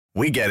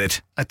We get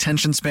it.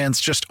 Attention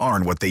spans just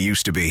aren't what they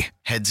used to be.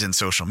 Heads in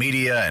social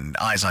media and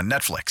eyes on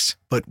Netflix.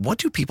 But what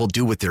do people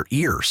do with their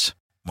ears?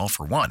 Well,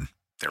 for one,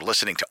 they're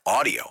listening to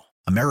audio.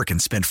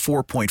 Americans spend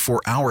 4.4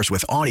 hours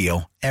with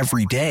audio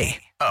every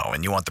day. Oh,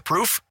 and you want the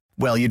proof?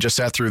 Well, you just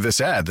sat through this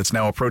ad that's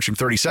now approaching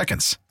 30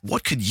 seconds.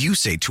 What could you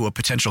say to a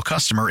potential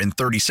customer in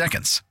 30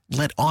 seconds?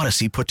 Let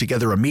Odyssey put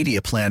together a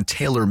media plan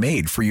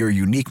tailor-made for your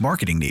unique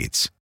marketing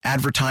needs.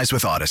 Advertise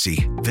with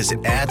Odyssey.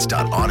 Visit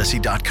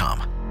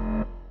ads.odyssey.com.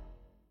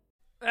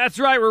 That's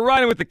right. We're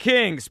riding with the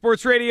King.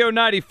 Sports Radio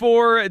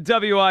 94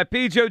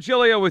 WIP. Joe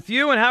Giglio with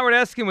you and Howard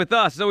Eskin with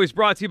us. It's always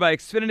brought to you by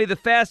Xfinity, the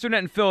faster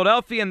net in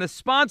Philadelphia, and the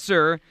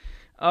sponsor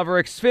of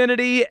our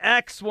Xfinity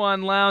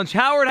X1 Lounge.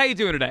 Howard, how you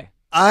doing today?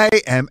 I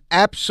am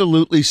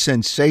absolutely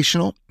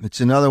sensational.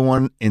 It's another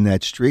one in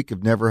that streak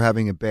of never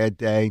having a bad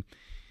day.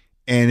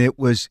 And it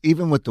was,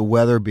 even with the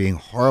weather being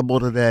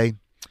horrible today,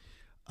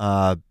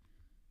 had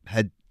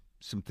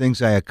some things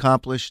I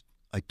accomplished.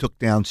 I took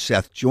down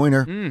Seth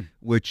Joyner,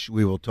 which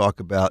we will talk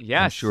about,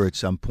 I'm sure, at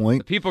some point.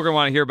 The people are going to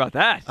want to hear about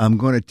that. I'm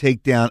going to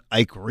take down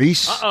Ike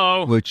Reese,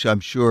 which I'm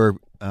sure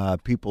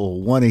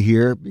people want to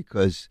hear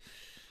because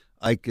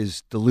Ike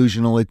is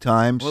delusional at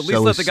times. Well, at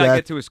least let the guy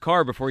get to his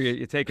car before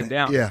you take him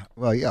down. Yeah,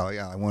 well, yeah.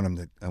 I want him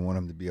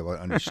to be able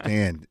to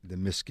understand the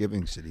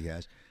misgivings that he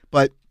has.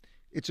 But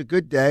it's a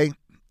good day.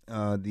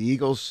 The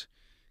Eagles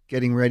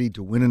getting ready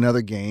to win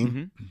another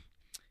game,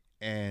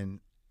 and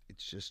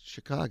it's just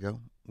Chicago.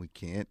 We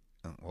can't.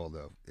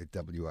 Although at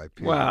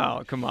WIP.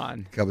 Wow, come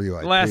on.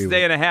 WIP. The last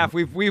day and a half,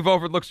 we've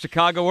overlooked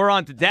Chicago. We're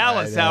on to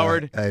Dallas,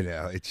 Howard. I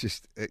know. It's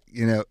just,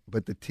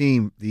 but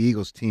the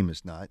Eagles team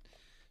is not.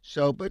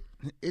 So, but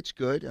it's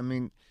good. I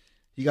mean,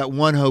 you got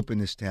one hope in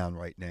this town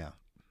right now.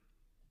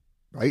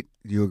 Right?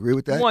 Do you agree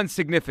with that? One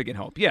significant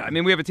hope. Yeah. I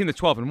mean, we have a team that's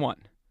 12-1.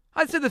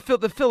 I'd say the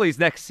Phillies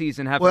next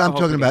season have. Well, I'm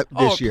talking about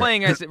this year.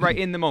 Playing as right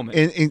in the moment.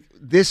 In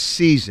this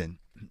season.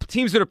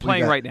 Teams that are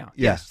playing right now.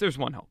 Yeah. Yes, there's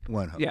one hope.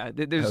 One hope. Yeah,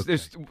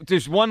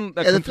 there's one.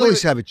 The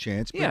Phillies have a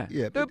chance. But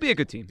they'll be a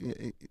good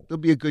team. They'll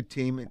be a good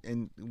team,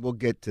 and we'll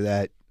get to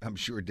that, I'm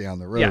sure, down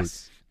the road.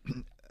 Yes.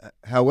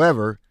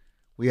 However,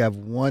 we have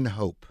one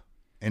hope,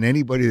 and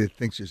anybody that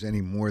thinks there's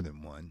any more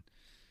than one.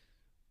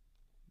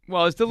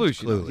 Well, it's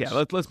delusional.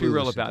 Yeah, let's be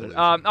real about it.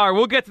 All right,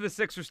 we'll get to the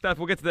Sixers stuff.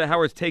 We'll get to the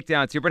Howard's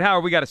takedowns here. But,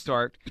 Howard, we got to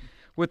start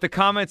with the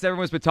comments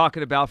everyone's been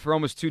talking about for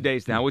almost 2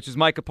 days now, which is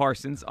Micah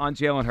Parsons on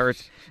Jalen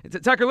Hurts.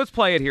 Tucker, let's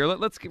play it here.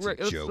 Let's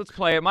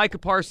play it. Micah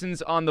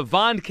Parsons on the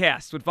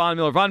Voncast with Von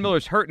Miller. Von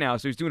Miller's hurt now,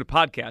 so he's doing a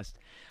podcast.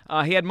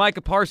 He had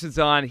Micah Parsons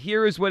on.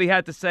 Here is what he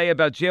had to say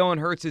about Jalen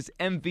Hurts'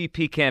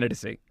 MVP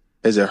candidacy.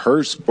 Is it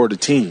Hurts or the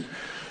team?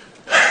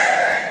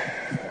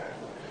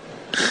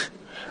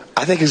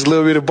 I think it's a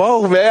little bit of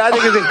both, man. I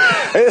think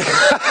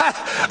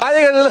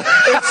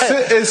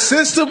it's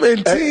system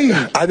and team.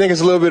 I think it's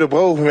a little bit of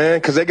both, man,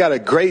 because they got a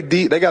great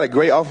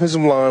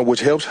offensive line, which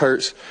helps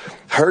Hurts.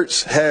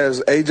 Hurts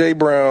has A.J.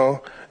 Brown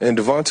and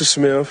Devonta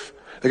Smith.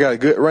 They got a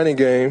good running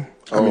game.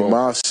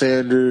 Miles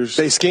Sanders.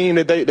 They scheme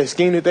that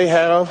they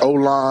have.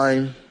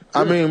 O-line.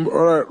 I mean,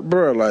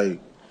 bro,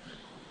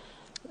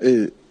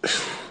 Hey,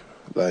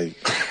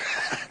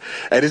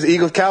 this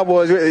Eagles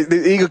Cowboys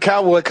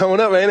coming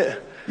up, ain't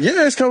it?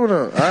 Yeah, it's coming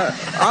up.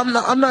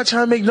 I'm not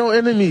trying to make no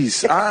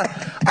enemies.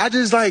 I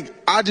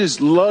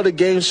just love the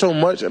game so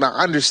much, and I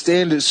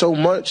understand it so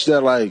much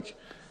that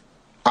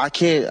I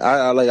can't.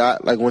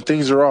 I when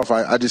things are off,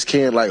 I just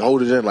can't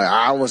hold it in.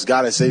 I almost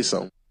gotta say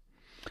something.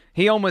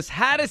 He almost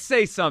had to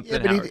say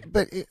something.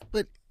 Yeah,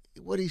 but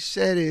what he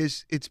said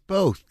is it's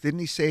both.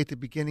 Didn't he say at the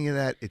beginning of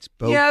that it's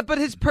both? Yeah, but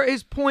his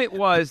point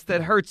was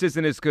that Hurts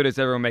isn't as good as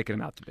everyone making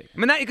him out to be. I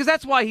mean, because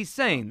that's why he's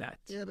saying that.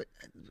 Yeah, but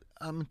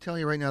I'm telling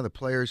you right now, the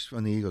players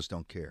from the Eagles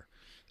don't care.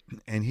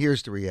 And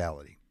here's the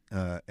reality,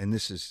 and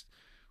this is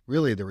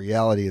really the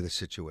reality of the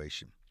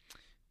situation.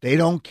 They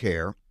don't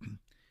care.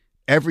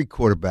 Every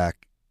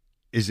quarterback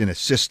is in a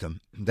system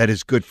that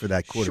is good for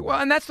that quarterback. Well,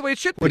 and that's the way it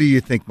should be. What do you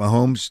think,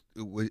 Mahomes,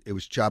 it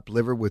was chopped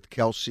liver with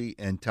Kelsey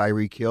and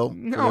Tyreek Hill?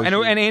 No,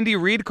 and Andy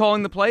Reid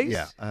calling the plays?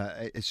 Yeah,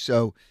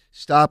 so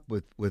stop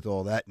with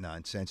all that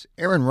nonsense.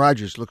 Aaron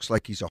Rodgers looks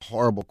like he's a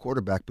horrible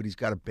quarterback, but he's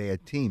got a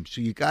bad team.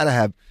 So you got to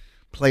have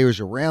players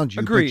around you,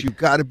 Agreed. But you've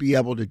got to be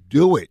able to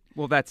do it.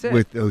 Well, that's it.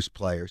 With those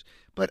players.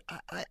 But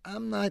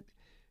I'm not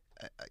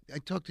 – I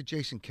talked to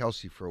Jason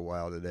Kelsey for a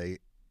while today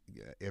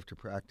after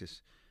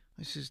practice.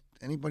 I says,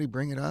 anybody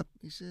bring it up?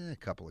 He said, a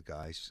couple of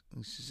guys.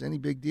 He says, any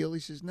big deal? He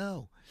says,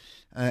 no.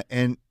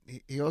 And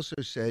he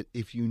also said,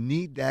 if you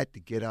need that to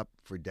get up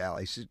for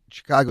Dallas, he said,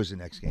 Chicago's the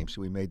next game,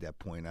 so we made that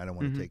point. I don't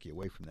want to take you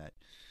away from that.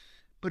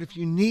 But if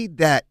you need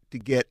that to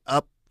get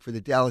up for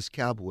the Dallas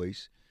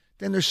Cowboys,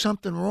 then there's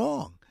something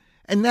wrong.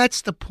 And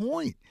that's the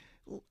point.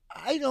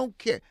 I don't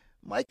care.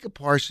 Micah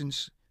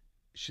Parsons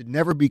should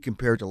never be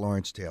compared to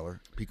Lawrence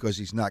Taylor because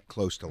he's not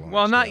close to Lawrence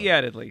Well, not Taylor.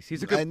 yet, at least.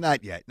 He's a good.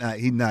 Not yet.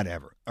 Not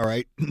ever. All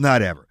right?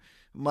 Not ever.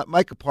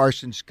 Micah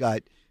Parsons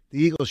got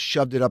the Eagles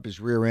shoved it up his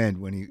rear end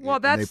when they played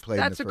in the first game.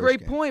 That's a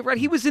great point, right?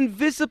 He was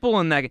invisible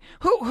in that game.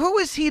 Who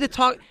is he to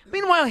talk?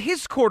 Meanwhile,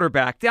 his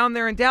quarterback down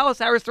there in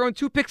Dallas, I was throwing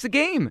 2 picks a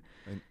game.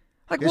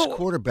 His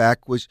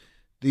quarterback was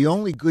the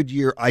only good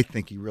year I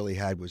think he really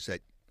had was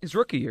that his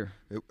rookie year,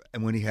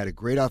 and when he had a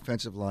great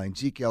offensive line.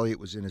 Zeke Elliott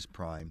was in his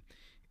prime,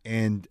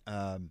 and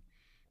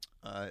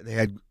they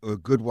had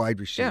good wide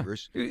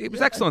receivers. Yeah, it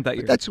was excellent that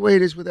year. That's the way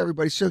it is with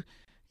everybody. So,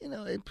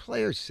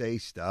 players say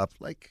stuff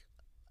like,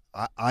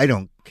 I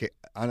don't care.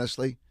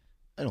 Honestly,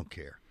 I don't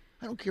care.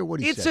 I don't care what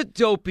he says. It's a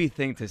dopey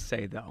thing to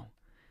say, though.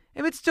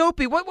 If it's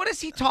dopey, what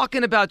is he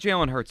talking about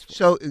Jalen Hurts for?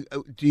 So,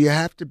 do you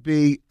have to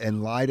be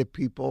and lie to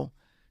people?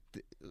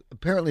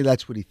 Apparently,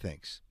 that's what he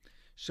thinks.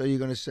 So you're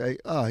going to say,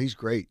 oh, he's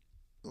great.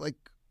 Like,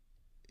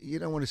 you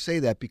don't want to say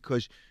that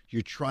because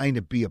you're trying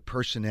to be a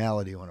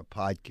personality on a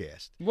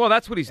podcast. Well,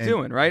 that's what he's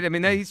doing, right? I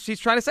mean, he's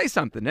trying to say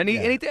something, and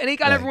he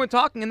got everyone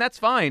talking, and that's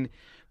fine.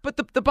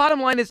 But the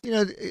bottom line is,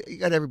 you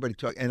got everybody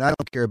talking, and I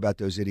don't care about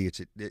those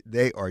idiots.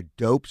 They are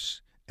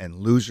dopes and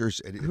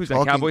losers. Who's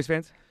that? Cowboys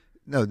fans?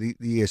 No, the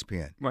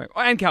ESPN. Right,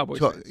 and Cowboys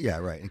fans. Yeah,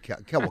 right. And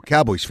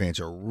Cowboys fans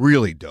are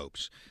really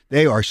dopes.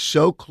 They are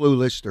so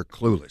clueless, they're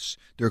clueless.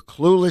 They're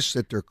clueless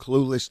that they're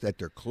clueless that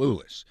they're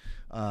clueless.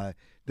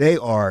 They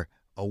are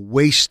a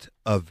waste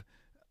of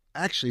 –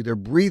 actually, they're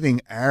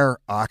breathing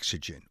our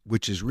oxygen,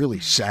 which is really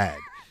sad.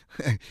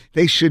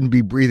 They shouldn't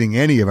be breathing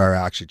any of our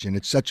oxygen.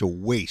 It's such a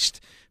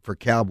waste for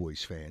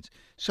Cowboys fans.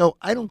 So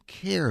I don't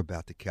care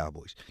about the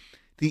Cowboys.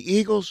 The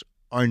Eagles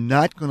are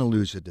not going to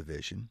lose a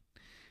division.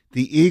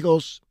 The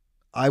Eagles –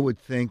 I would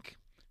think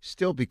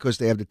still because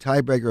they have the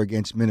tiebreaker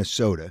against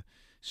Minnesota.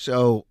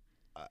 So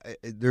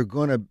they're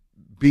going to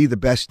be the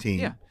best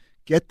team,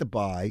 get the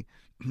bye.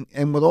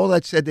 And with all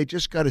that said, they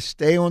just got to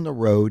stay on the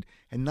road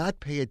and not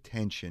pay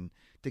attention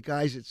to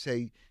guys that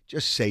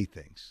just say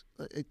things.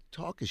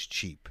 Talk is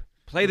cheap.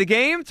 Play the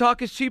game,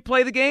 talk is cheap,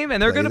 play the game, and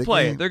they're going to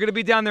play it. They're going to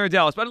be down there in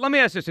Dallas. But let me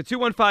ask this, at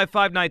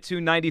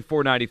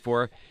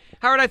 215-592-9494.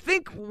 Howard, I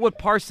think what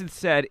Parsons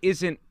said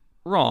isn't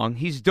wrong.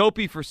 He's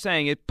dopey for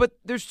saying it, but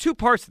there's two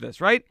parts to this,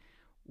 right?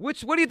 What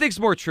do you think's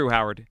more true,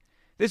 Howard?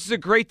 This is a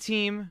great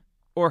team,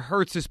 or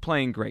Hurts is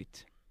playing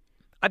great?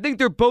 I think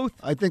they're both.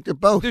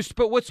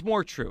 But what's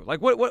more true?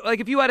 Like what? Like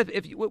if you had,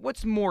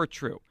 what's more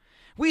true?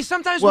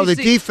 The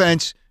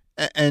defense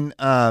and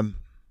the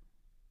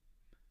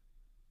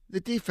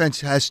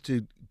defense has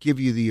to give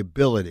you the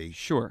ability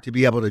to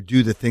be able to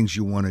do the things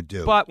you want to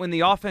do. But when the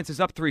offense is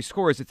up 3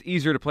 scores, it's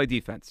easier to play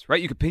defense, right?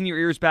 You can pin your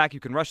ears back. You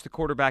can rush the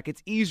quarterback.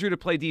 It's easier to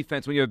play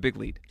defense when you have a big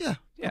lead. Yeah.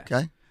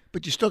 Okay.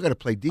 But you still got to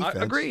play defense.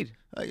 Agreed.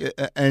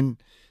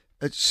 And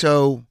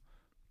so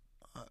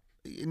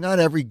not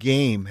every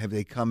game have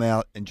they come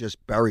out and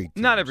just buried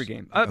teams. Not every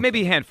game.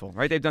 Maybe a handful,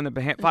 right? They've done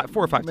the 4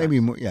 or 5 times. Maybe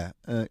more, yeah.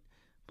 But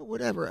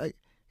whatever.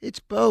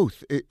 It's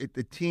both.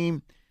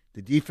 The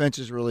defense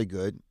is really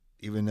good.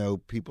 Even though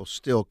people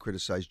still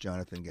criticize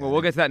Jonathan Gannon. Well,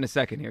 we'll get to that in a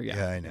second here, yeah.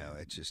 Yeah, I know.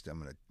 It's just I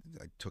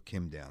took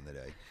him down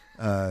today.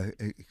 I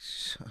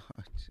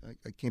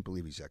can't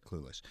believe he's that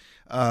clueless.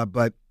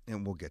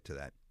 And we'll get to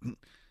that.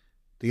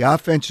 The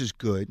offense is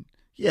good.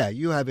 Yeah,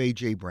 you have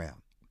A.J.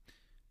 Brown.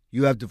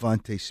 You have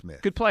Devontae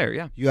Smith. Good player,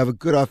 yeah. You have a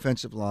good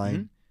offensive line.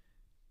 Mm-hmm.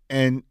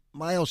 And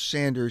Miles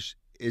Sanders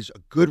is a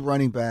good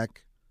running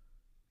back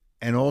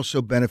and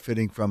also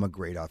benefiting from a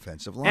great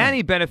offensive line. And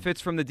he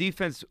benefits from the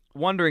defense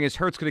wondering, is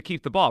Hurts going to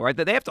keep the ball, right?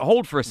 That they have to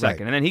hold for a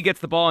second, and then he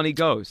gets the ball and he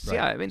goes. Right.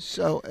 Yeah, I mean.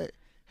 So,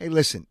 hey,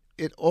 listen,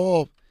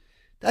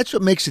 that's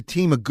what makes a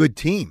team a good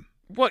team.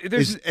 Well,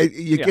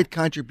 you get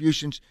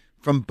contributions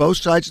from both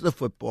sides of the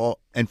football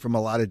and from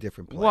a lot of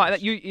different players. Well,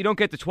 you don't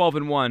get to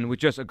 12-1 with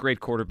just a great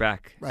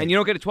quarterback. Right. And you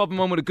don't get to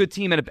 12-1 with a good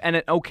team and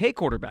an okay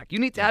quarterback. You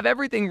need to have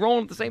everything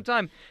rolling at the same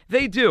time.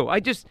 They do.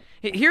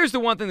 Here's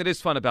the one thing that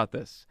is fun about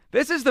this.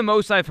 This is the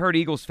most I've heard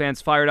Eagles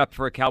fans fired up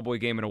for a Cowboy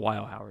game in a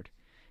while, Howard.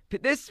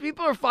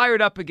 People are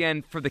fired up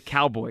again for the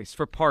Cowboys,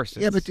 for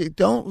Parsons. Yeah, but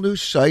don't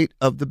lose sight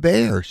of the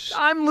Bears.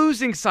 I'm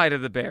losing sight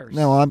of the Bears.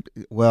 No, I'm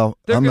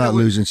not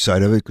losing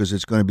sight of it because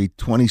it's going to be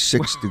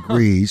 26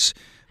 degrees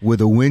with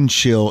a wind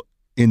chill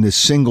in the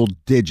single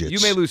digits. You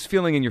may lose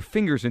feeling in your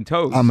fingers and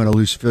toes. I'm going to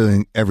lose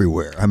feeling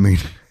everywhere. I mean,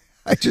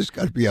 I just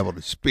got to be able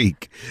to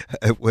speak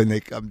when they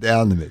come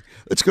down to me.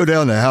 Let's go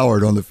down to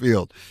Howard on the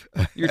field.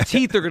 Your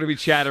teeth are going to be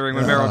chattering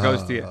when Merrill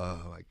goes to you.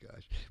 Oh, my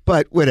gosh.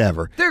 But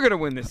whatever. They're going to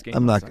win this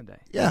game on Sunday.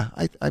 Yeah,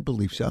 I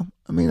believe so.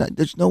 I mean,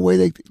 there's no way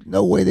they should lose the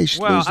game.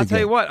 Well, I'll tell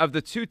you what. Of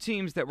the two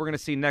teams that we're going to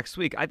see next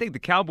week, I think the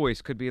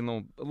Cowboys could be in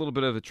a little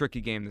bit of a tricky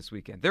game this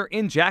weekend. They're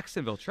in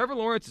Jacksonville. Trevor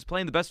Lawrence is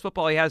playing the best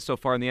football he has so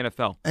far in the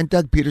NFL. And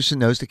Doug Peterson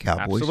knows the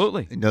Cowboys.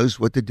 Absolutely. He knows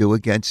what to do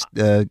against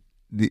the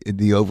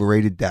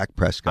overrated Dak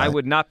Prescott. I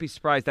would not be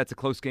surprised that's a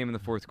close game in the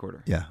fourth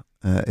quarter. Yeah.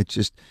 It's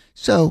just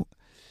so.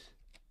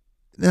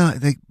 No, I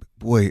think,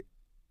 boy,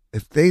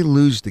 if they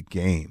lose the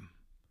game,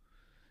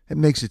 it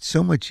makes it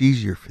so much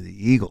easier for the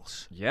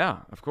Eagles.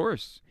 Yeah, of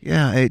course.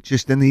 Yeah,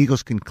 then the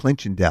Eagles can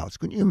clinch in Dallas.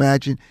 Couldn't you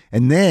imagine?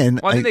 And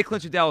then I think they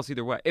clinch in Dallas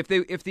either way. If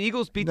the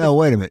Eagles beat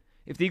wait a minute.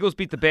 If the Eagles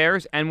beat the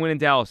Bears and win in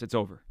Dallas, it's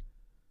over.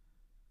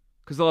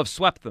 Because they'll have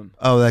swept them.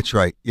 Oh, that's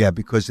right. Yeah,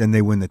 because then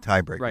they win the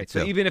tiebreaker. Right. Too.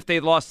 So even if they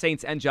lost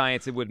Saints and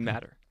Giants, it wouldn't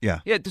matter. Yeah.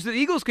 Yeah. So the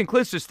Eagles can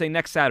clinch this thing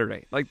next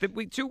Saturday. Like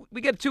we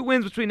get 2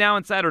 wins between now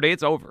and Saturday,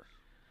 it's over.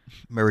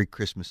 Merry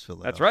Christmas,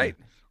 Philadelphia. That's right.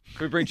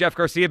 Can we bring Jeff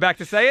Garcia back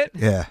to say it?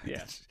 Yeah.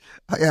 Yes.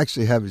 I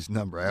actually have his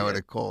number. I would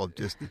have called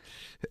just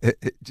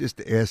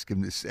to ask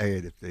him to say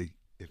it if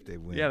they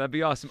win. Yeah, that'd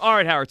be awesome. All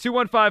right, Howard,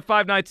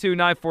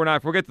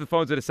 215-592-9494. We'll get to the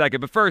phones in a second.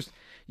 But first,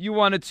 you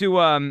wanted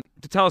to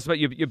tell us about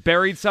you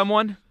buried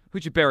someone.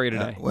 Who'd you bury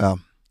today?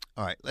 Well,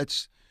 all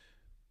right.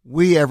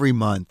 We every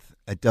month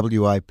at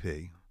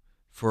WIP,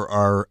 for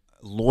our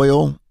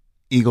loyal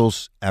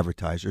Eagles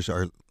advertisers,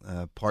 our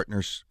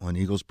partners on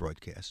Eagles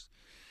broadcast,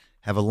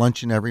 have a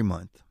luncheon every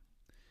month.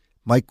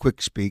 Mike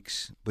Quick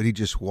speaks, but he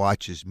just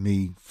watches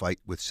me fight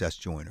with Seth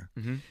Joyner.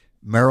 Mm-hmm.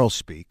 Merrill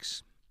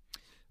speaks.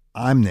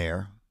 I'm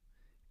there.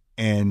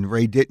 And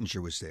Ray Dittinger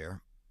was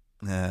there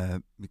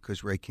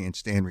because Ray can't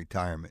stand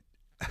retirement.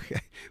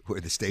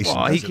 Where the station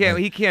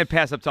he can't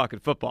pass up talking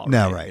football.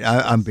 No, right.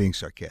 I'm being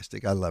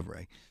sarcastic. I love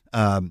Ray.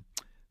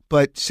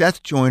 But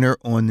Seth Joyner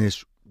on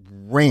this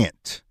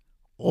rant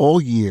all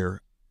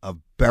year of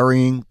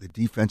burying the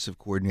defensive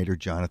coordinator,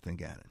 Jonathan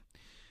Gannon,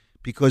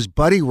 because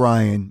Buddy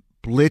Ryan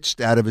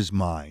blitzed out of his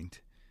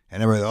mind,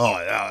 and everybody,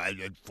 I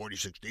did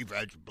 46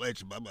 defense,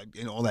 blitz, blah, blah,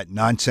 all that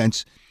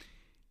nonsense.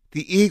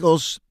 The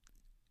Eagles,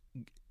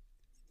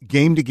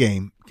 game to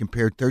game,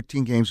 compared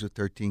 13 games with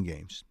 13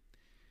 games.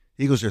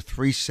 The Eagles are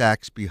 3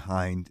 sacks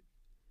behind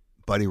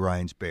Buddy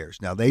Ryan's Bears.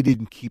 Now, they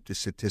didn't keep the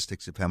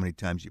statistics of how many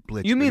times you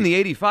blitzed. You mean the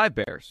 85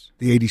 Bears?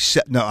 The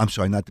 87. No, I'm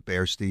sorry, not the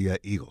Bears, the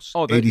Eagles.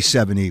 Oh, the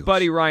 87 Eagles.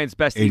 Buddy Ryan's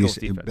best Eagles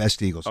defense.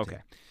 Best Eagles team. Okay.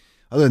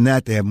 Other than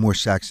that, they have more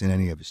sacks than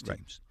any of his teams.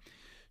 Right.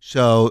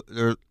 So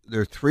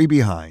they're 3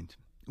 behind,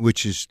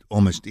 which is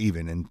almost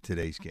even in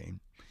today's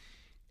game.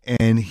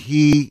 And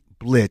he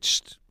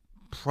blitzed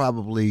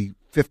probably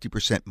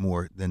 50%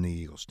 more than the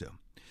Eagles do.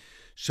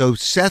 So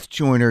Seth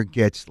Joyner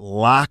gets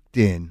locked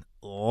in,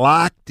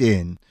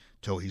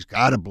 so he's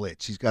got to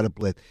blitz.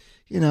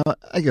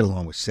 I get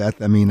along with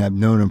Seth. I mean, I've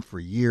known him for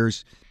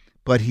years,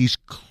 but he's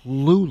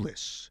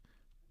clueless.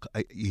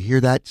 You hear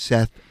that,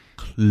 Seth?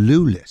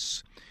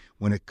 Clueless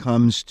when it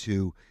comes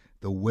to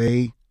the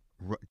way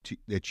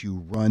that you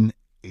run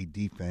a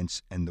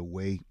defense and the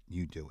way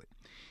you do it.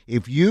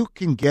 If you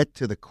can get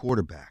to the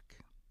quarterback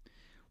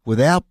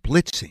without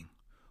blitzing,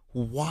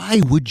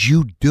 why would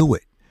you do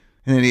it?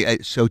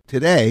 And so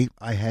today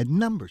I had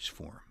numbers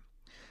for him.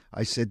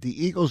 I said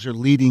the Eagles are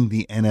leading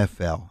the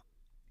NFL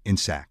in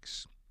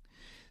sacks.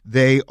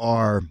 They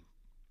are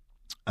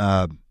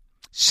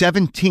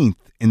 17th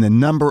in the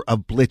number of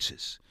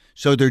blitzes.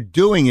 So they're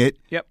doing it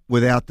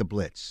without the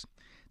blitz.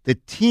 The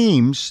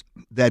teams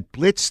that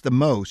blitz the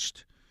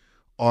most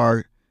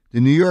are the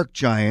New York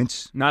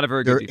Giants. Not a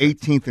very good They're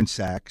defense. 18th in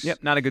sacks. Yep,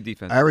 not a good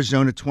defense.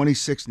 Arizona,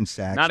 26th in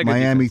sacks. Not a good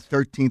Miami,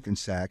 defense. 13th in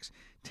sacks.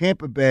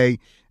 Tampa Bay,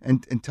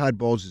 and Todd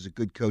Bowles is a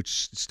good coach,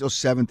 still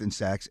 7th in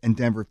sacks. And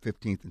Denver,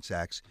 15th in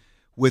sacks,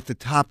 with the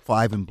top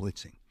 5 in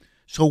blitzing.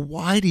 So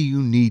why do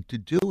you need to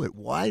do it?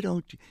 Why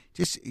don't you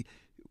just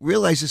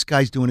realize this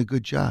guy's doing a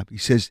good job? He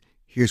says,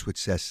 here's what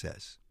Seth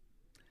says.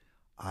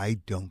 I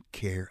don't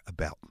care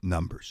about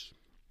numbers.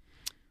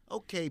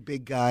 Okay,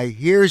 big guy,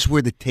 here's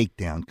where the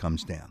takedown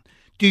comes down.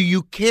 Do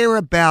you care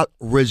about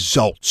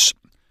results?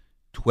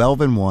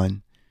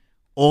 12-1,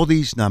 all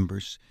these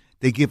numbers.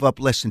 They give up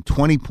less than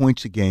 20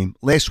 points a game.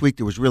 Last week,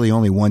 there was really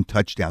only 1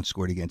 touchdown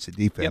scored against the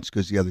defense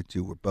because the other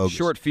 2 were bogus.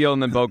 Short field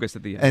and then bogus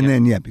at the end.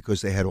 And then,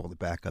 because they had all the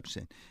backups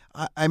in.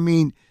 I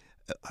mean,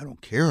 I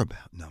don't care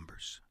about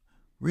numbers,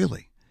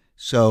 really.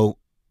 So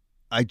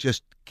I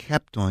just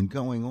kept on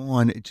going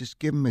on. Just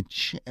give him a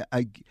chance.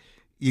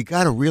 You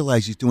got to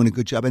realize he's doing a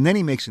good job. And then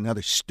he makes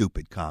another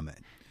stupid comment.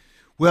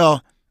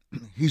 Well,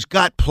 he's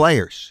got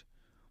players.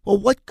 Well,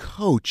 what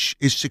coach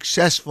is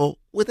successful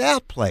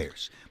without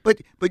players?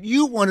 But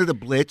you wanted to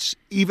blitz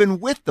even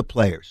with the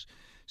players.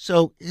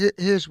 So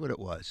here's what it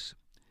was.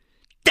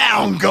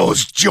 Down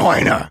goes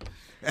Joyner.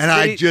 And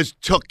I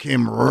just took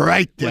him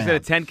right down. Was it a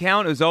 10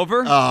 count? It was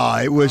over?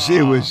 It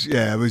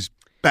was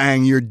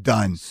bang, you're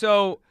done.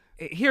 So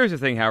here's the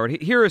thing, Howard.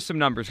 Here are some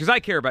numbers, because I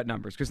care about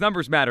numbers, because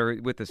numbers matter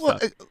with this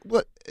stuff.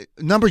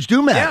 Numbers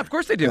do matter. Yeah, of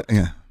course they do.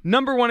 Yeah.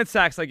 Number 1 in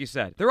sacks, like you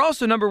said. They're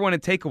also number 1 in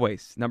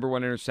takeaways, number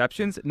 1 in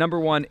interceptions, number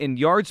 1 in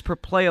yards per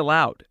play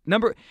allowed.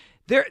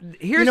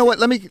 You know what?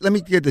 Let me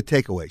give the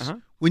takeaways. Uh-huh.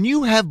 When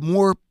you have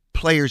more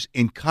players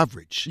in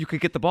coverage, you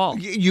could get the ball.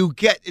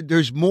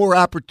 There's more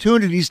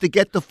opportunities to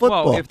get the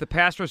football. Well, if the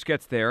pass rush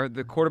gets there,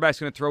 the quarterback's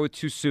going to throw it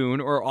too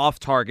soon or off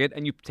target,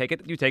 and you take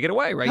it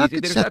away, right? How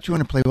could Seth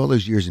Joyner play all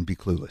those years and be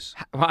clueless?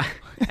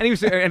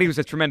 And he was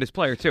a tremendous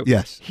player too.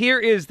 Yes. Here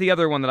is the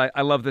other one that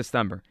I love. This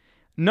number.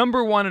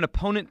 Number 1 in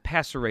opponent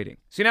passer rating.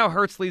 So you know how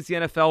Hurts leads the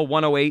NFL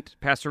 108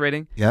 passer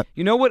rating? Yep.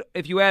 You know what?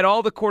 If you add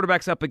all the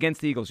quarterbacks up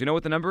against the Eagles, you know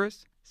what the number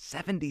is?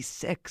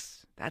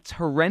 76. That's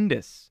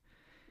horrendous.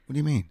 What do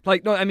you mean?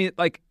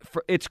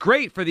 It's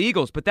great for the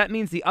Eagles, but that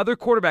means the other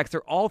quarterbacks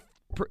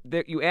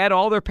you add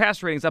all their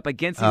pass ratings up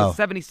against them at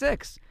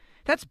 76.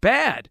 That's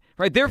bad,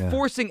 right? They're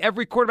forcing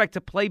every quarterback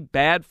to play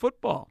bad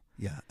football.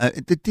 Yeah.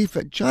 The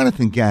defense,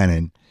 Jonathan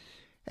Gannon.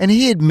 And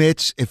he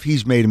admits if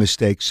he's made a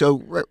mistake.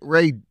 So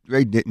Ray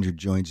Dittinger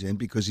joins in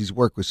because he's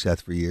worked with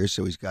Seth for years,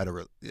 so he's got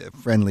a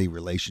friendly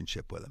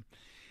relationship with him.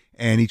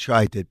 And he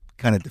tried to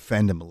kind of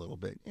defend him a little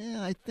bit.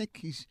 Yeah, I think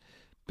he's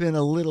been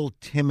a little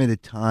timid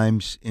at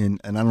times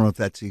and I don't know if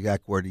that's the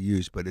exact word to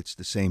use, but it's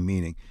the same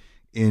meaning,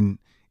 in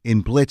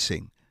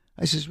blitzing.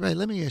 I says, Ray,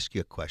 let me ask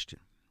you a question.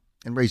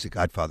 And Ray's the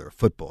godfather of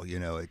football,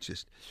 it's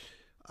just,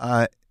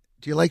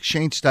 do you like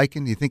Shane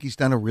Steichen? Do you think he's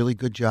done a really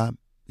good job?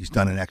 He's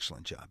done an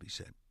excellent job, he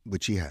said,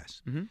 which he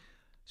has. Mm-hmm.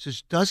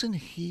 Says, doesn't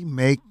he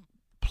make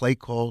play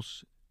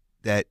calls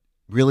that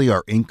really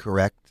are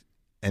incorrect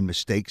and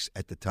mistakes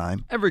at the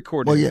time? Every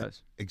coordinator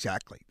does.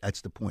 Exactly.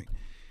 That's the point.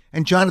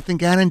 And Jonathan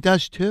Gannon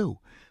does too.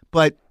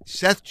 But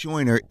Seth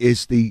Joyner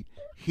he's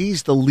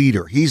the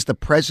leader. He's the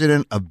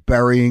president of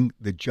burying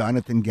the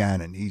Jonathan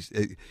Gannon. He's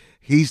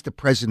the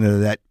president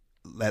of that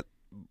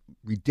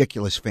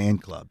ridiculous fan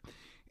club.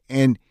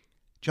 And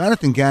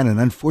Jonathan Gannon,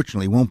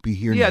 unfortunately, won't be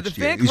here next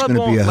year. Yeah, the fan club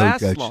won't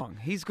last long.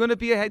 He's going to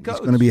be a head coach. He's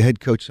going to be a head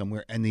coach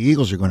somewhere, and the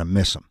Eagles are going to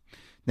miss him.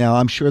 Now,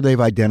 I'm sure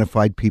they've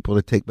identified people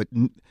to take, but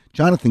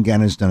Jonathan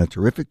Gannon's done a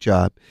terrific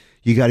job.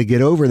 You got to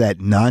get over that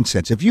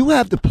nonsense. If you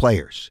have the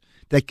players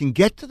that can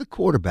get to the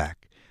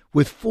quarterback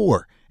with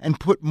 4 and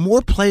put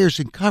more players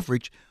in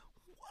coverage,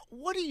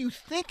 what are you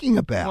thinking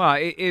about?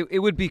 Well, it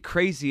would be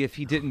crazy if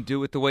he didn't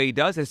do it the way he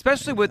does,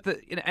 especially with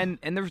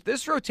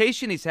this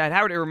rotation he's had.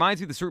 Howard, it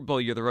reminds me of the Super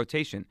Bowl year, the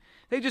rotation.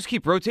 They just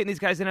keep rotating these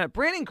guys in and out.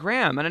 Brandon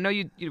Graham, and I know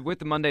you're with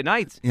the Monday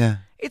nights. Yeah.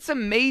 It's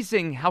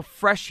amazing how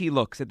fresh he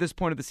looks at this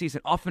point of the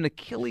season, off an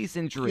Achilles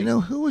injury.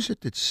 Who was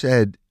it that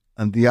said,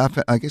 I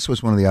guess it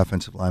was one of the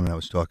offensive linemen I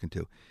was talking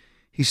to,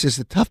 he says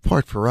the tough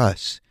part for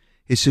us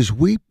is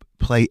we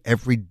play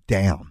every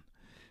down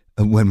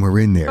when we're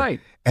in there. Right.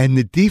 And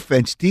the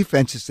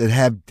defenses that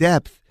have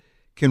depth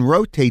can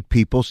rotate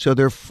people so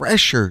they're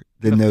fresher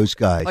than those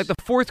guys. Like the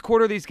fourth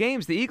quarter of these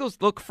games, the Eagles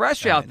look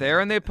fresh out there,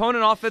 and the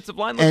opponent offensive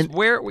line looks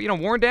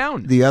worn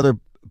down. The other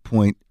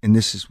point, and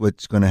this is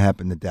what's going to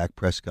happen to Dak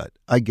Prescott,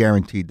 I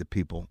guaranteed the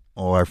people,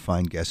 all our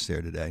fine guests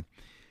there today,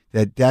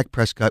 that Dak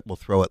Prescott will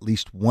throw at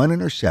least one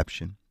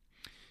interception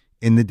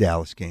in the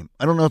Dallas game.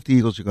 I don't know if the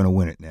Eagles are going to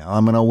win it now.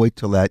 I'm going to wait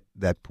till that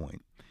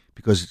point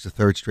because it's a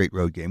third straight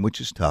road game, which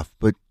is tough,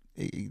 but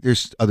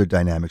there's other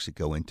dynamics that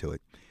go into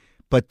it.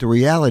 But the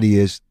reality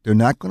is they're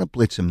not going to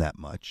blitz him that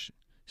much.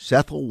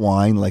 Seth will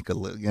whine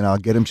I'll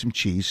get him some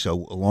cheese.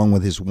 So along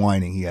with his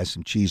whining, he has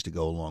some cheese to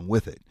go along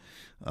with it.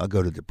 I'll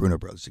go to the Bruno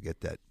Brothers to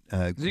get that.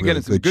 You get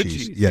him some good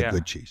cheese. Yeah,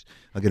 good cheese.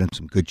 I'll get him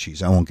some good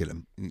cheese. I won't get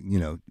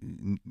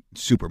him,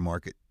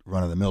 supermarket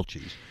run-of-the-mill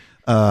cheese.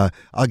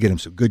 I'll get him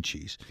some good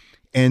cheese.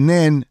 And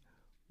then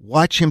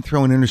watch him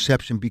throw an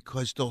interception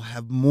because they'll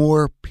have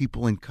more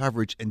people in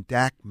coverage, and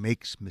Dak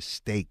makes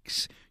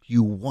mistakes.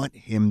 You want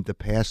him to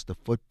pass the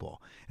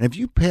football. And if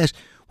you pass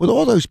with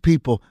all those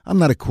people, I'm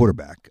not a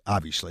quarterback,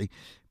 obviously,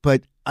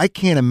 but I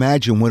can't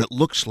imagine what it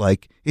looks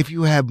like if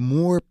you have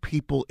more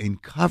people in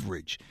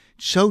coverage.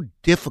 It's so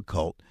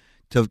difficult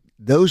to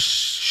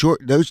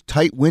those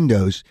tight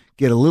windows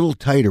get a little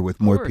tighter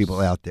with more people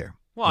out there.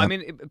 Well, I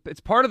mean,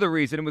 it's part of the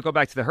reason, and we go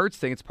back to the Hurts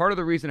thing, it's part of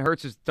the reason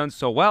Hurts has done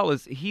so well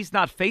is he's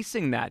not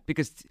facing that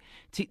because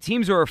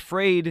teams are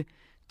afraid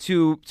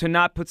to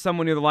not put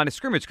someone near the line of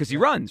scrimmage because he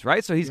runs,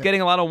 right? So he's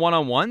getting a lot of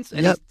one-on-ones,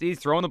 and he's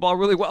throwing the ball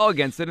really well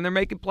against it, and they're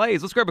making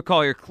plays. Let's grab a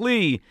call here.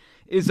 Clee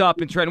is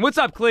up in Trenton. What's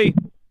up, Clee?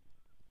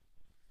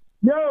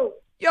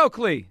 Yo,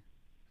 Clee.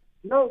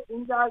 Yo, can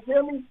you guys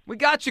hear me? We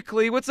got you,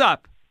 Clee. What's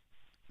up?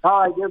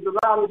 All right, there's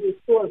a lot of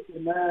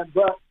distortion, man,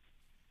 but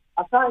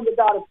I kind of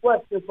got a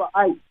question for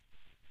Ike.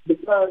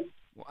 Because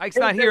Ike's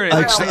not here.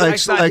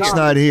 Ike's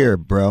not here,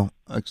 bro.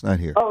 Ike's not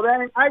here. Oh,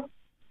 that ain't Ike?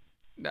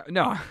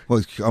 No.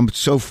 Well, I'm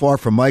so far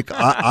from Mike.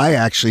 I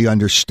actually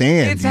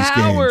understand it's these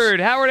Howard.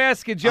 games. Howard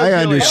Eskin. Joe I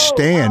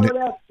understand.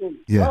 Howard Eskin.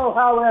 Yeah.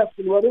 Howard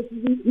Eskin. Well,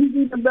 he's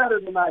even better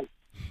than Ike.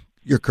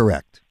 You're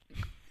correct.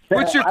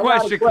 What's your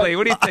question, Clay?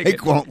 What do you think?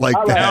 Ike won't like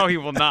that. No, he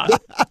will not.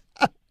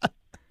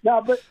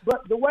 No, but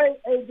the way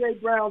A.J.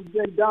 Brown's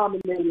been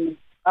dominating,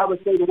 I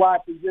would say the wide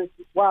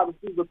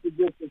receiver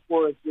position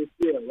for us this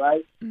year,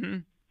 right? Mm-hmm.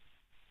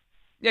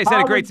 Yeah, he's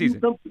had a great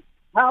season.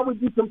 How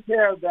would you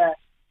compare that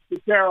to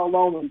Terrell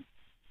Owens'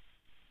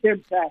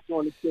 impact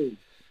on the team?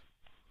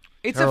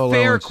 It's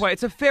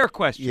a fair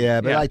question.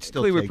 Yeah, but I'd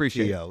still take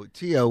appreciate T.O.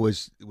 T.O.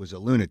 was a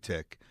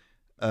lunatic,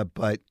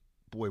 but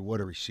boy,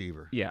 what a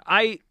receiver. Yeah,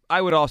 I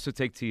would also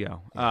take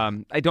T.O.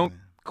 I don't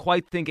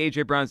quite think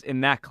A.J. Brown's in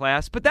that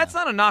class, but that's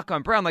not a knock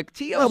on Brown. Like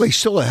T.O. Well, he's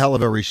still a hell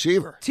of a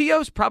receiver.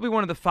 T.O.'s probably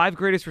one of the 5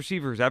 greatest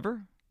receivers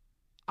ever.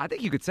 I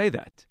think you could say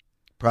that.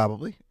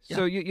 Probably. Yeah.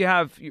 So you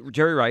have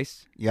Jerry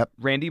Rice. Yep.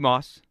 Randy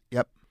Moss.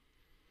 Yep.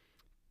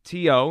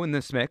 T.O. in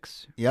this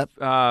mix. Yep.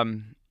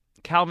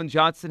 Calvin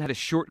Johnson had a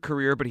short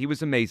career, but he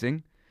was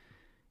amazing.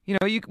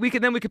 We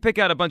could pick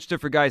out a bunch of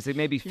different guys that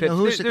maybe fit.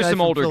 Who's the There's guy some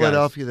from older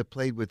Philadelphia guys that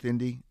played with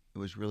Indy? It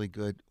was really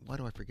good. Why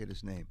do I forget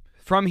his name?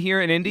 From here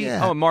in Indy?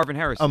 Yeah. Oh, Marvin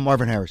Harrison. Oh,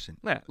 Marvin Harrison.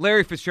 Yeah.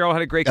 Larry Fitzgerald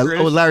had a great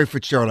career. Larry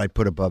Fitzgerald I'd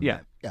put above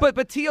that. Yeah.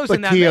 But T.O.'s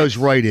in that T.O.'s mix.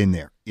 right in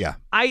there. Yeah.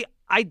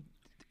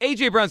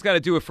 A.J. Brown's got to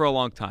do it for a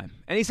long time,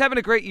 and he's having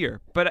a great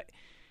year. But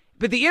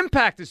the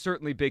impact is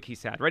certainly big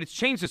he's had, right? It's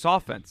changed this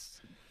offense.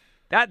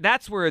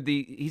 That's where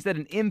he's had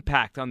an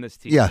impact on this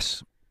team.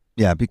 Yes.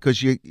 Yeah,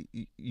 because you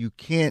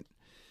can't.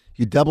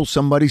 You double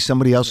somebody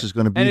else is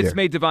going to be there. And it's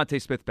made Devontae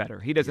Smith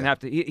better. He doesn't have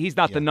to. He's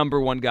not the number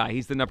one guy.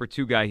 He's the number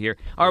two guy here.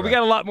 All right, we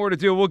got a lot more to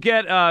do. We'll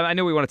get. I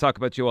know we want to talk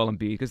about Joel Embiid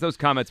because those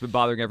comments have been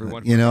bothering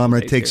everyone. I'm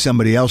going to take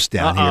somebody else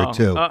down here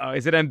too.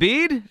 Is it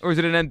Embiid or is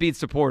it an Embiid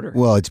supporter?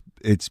 Well,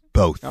 it's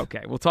both.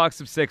 Okay, we'll talk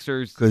some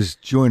Sixers because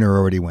Joyner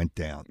already went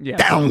down. Yeah.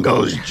 Down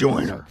goes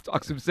Joyner.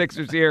 Talk some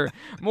Sixers here.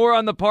 More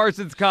on the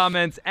Parsons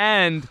comments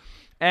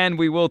and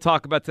we will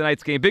talk about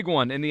tonight's game. Big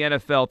one in the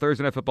NFL,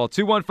 Thursday Night Football.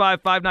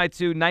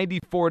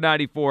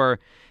 215-592-9494.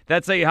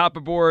 That's how you hop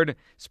aboard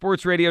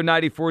Sports Radio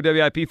 94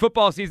 WIP.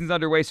 Football season's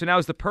underway, so now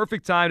is the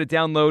perfect time to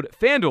download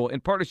FanDuel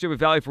in partnership with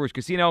Valley Forge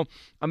Casino,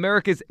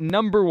 America's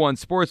 #1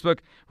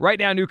 sportsbook. Right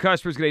now, new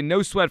customers get a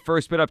no-sweat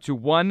first bet up to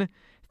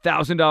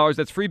 $1,000.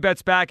 That's free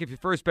bets back if your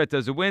first bet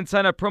doesn't win.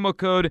 Sign up promo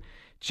code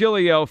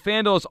Giglio.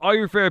 FanDuel is all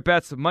your favorite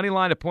bets, money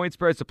line to point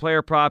spreads to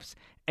player props,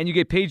 and you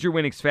get paid your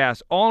winnings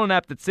fast. All in an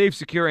app that's safe,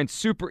 secure, and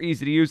super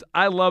easy to use.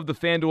 I love the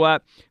FanDuel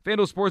app.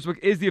 FanDuel Sportsbook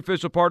is the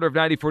official partner of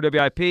 94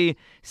 WIP.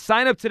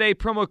 Sign up today,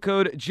 promo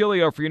code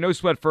Giglio for your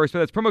no-sweat first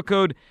bet. That's promo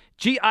code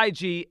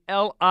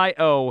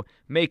GIGLIO.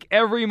 Make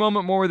every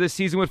moment more this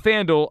season with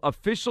FanDuel,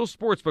 official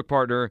sportsbook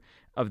partner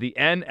of the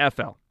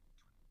NFL.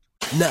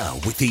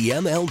 Now, with the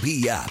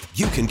MLB app,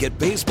 you can get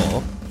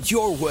baseball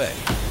your way.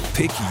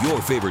 Pick your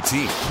favorite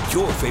team,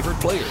 your favorite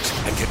players,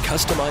 and get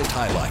customized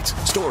highlights,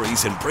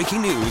 stories, and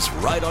breaking news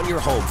right on your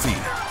home feed.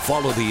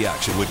 Follow the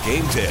action with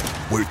Game 10,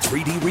 where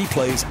 3D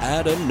replays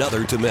add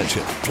another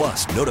dimension.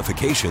 Plus,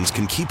 notifications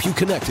can keep you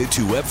connected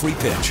to every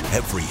pitch,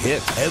 every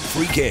hit,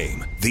 every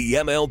game. The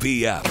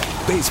MLB app.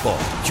 Baseball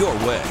your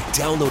way.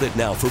 Download it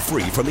now for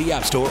free from the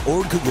App Store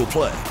or Google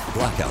Play.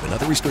 Blackout and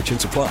other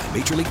restrictions apply.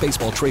 Major League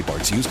Baseball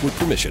trademarks used with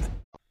permission.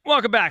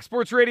 Welcome back.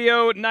 Sports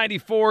Radio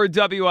 94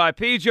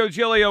 WIP. Joe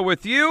Giglio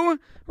with you.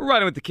 We're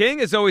riding with the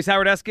king. As always,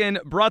 Howard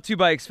Eskin, brought to you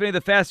by Xfinity,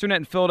 the faster net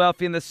in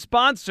Philadelphia, and the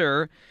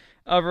sponsor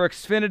of our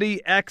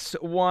Xfinity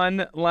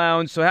X1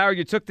 Lounge. So, Howard,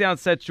 you took down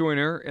Seth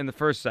Joyner in the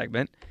first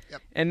segment.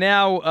 Yep. And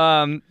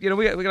now, we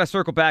got to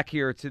circle back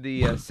here to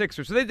the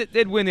Sixers. So, they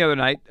did win the other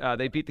night.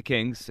 They beat the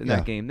Kings in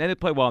that game. They did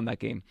play well in that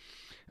game.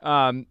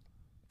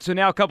 So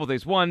now a couple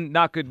things. One,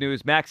 not good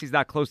news. Maxi's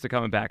not close to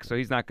coming back, so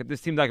he's not. This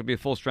team's not going to be at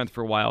full strength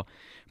for a while.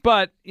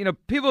 But,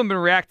 people have been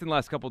reacting the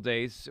last couple of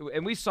days,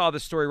 and we saw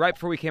this story right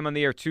before we came on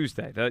the air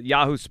Tuesday, the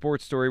Yahoo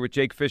Sports story with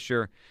Jake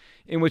Fisher,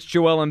 in which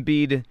Joel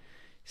Embiid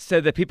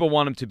said that people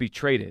want him to be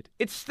traded.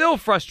 It's still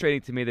frustrating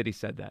to me that he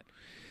said that.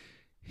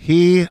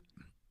 He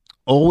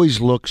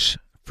always looks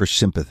for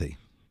sympathy.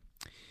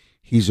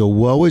 He's a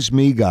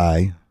woe-is-me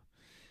guy.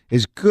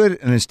 As good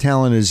and as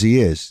talented as he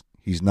is,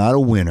 he's not a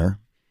winner,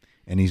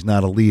 and he's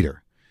not a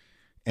leader.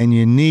 And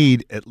you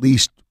need at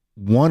least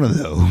one of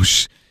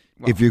those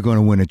if you're going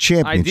to win a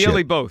championship.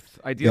 Ideally both.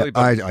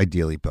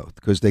 Ideally both,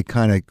 because they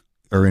kind of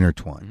are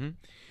intertwined. Mm-hmm.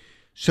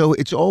 So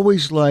it's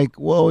always like,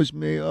 woe is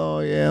me. Oh,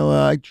 yeah,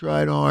 well, I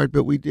tried hard,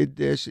 but we did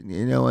this, and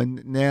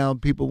and now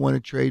people want to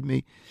trade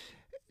me.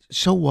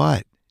 So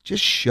what?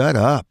 Just shut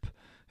up.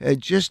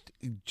 Just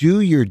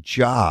do your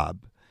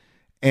job.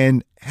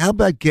 And how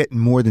about getting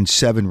more than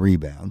 7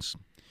 rebounds?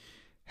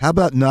 How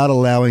about not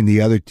allowing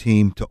the other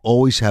team to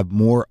always have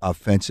more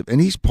offensive? And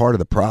he's part of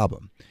the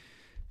problem.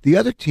 The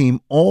other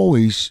team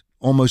almost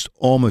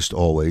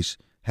always,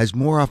 has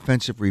more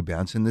offensive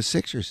rebounds than the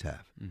Sixers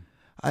have.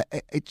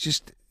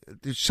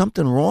 There's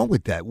something wrong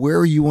with that. Where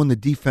are you on the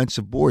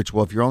defensive boards?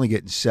 Well, if you're only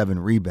getting 7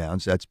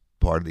 rebounds, that's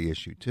part of the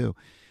issue too.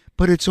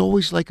 But it's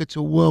always like it's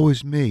a woe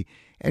is me.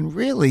 And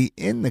really,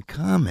 in the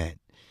comment,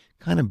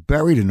 kind of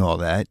buried in all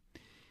that,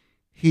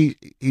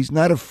 he's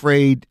not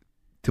afraid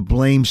to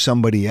blame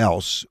somebody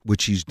else,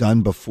 which he's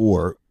done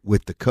before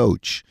with the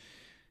coach.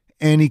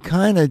 And he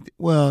kind of,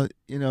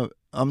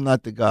 I'm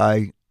not the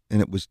guy,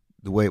 and it was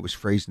the way it was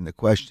phrased in the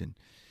question,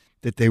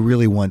 that they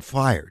really want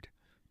fired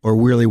or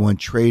really want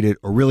traded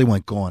or really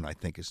want gone, I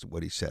think is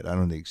what he said. I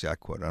don't know the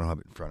exact quote. I don't have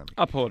it in front of me.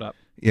 I'll pull it up.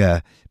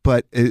 Yeah,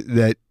 but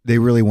that they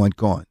really want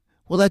gone.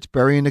 Well, that's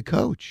burying the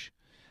coach.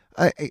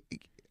 And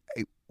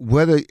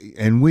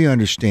we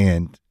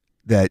understand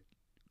that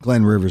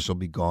Glenn Rivers will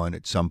be gone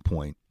at some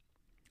point,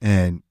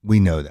 and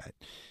we know that.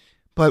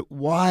 But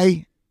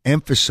why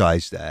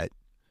emphasize that?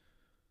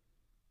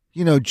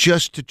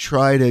 Just to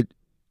try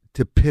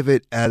to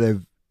pivot out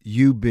of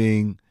you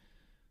being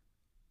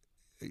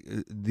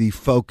the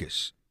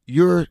focus.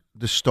 You're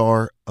the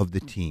star of the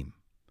team.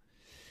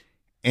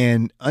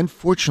 And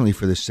unfortunately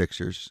for the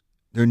Sixers,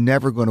 they're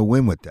never going to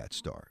win with that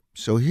star.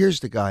 So here's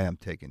the guy I'm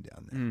taking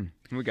down there.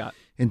 We got.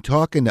 In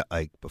talking to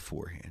Ike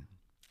beforehand,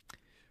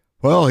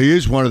 well, he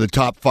is one of the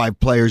top 5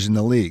 players in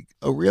the league.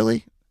 Oh,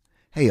 really?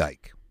 Hey,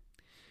 Ike,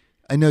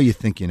 I know you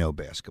think you know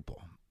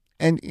basketball.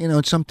 And,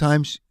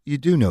 sometimes you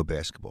do know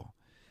basketball.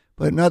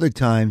 But in other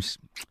times,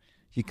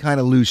 you kind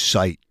of lose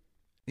sight.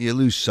 You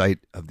lose sight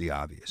of the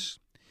obvious.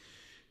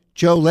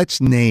 Joe, let's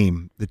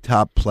name the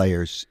top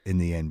players in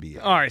the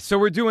NBA. All right, so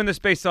we're doing this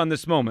based on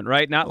this moment,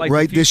 right? Not like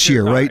right this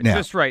year, right now.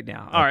 Just right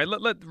now. All right,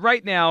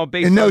 right now,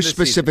 based in on no this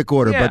specific season.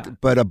 order, Yeah.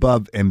 but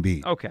above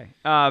Embiid. Okay.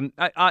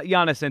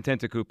 Giannis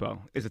Antetokounmpo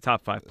is a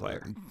top 5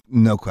 player.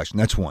 No question.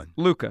 That's 1.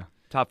 Luka,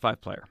 top 5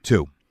 player.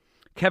 2.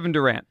 Kevin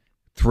Durant.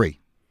 3.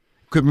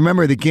 Because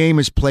remember, the game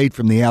is played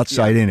from the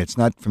outside in. It's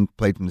not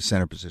played from the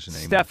center position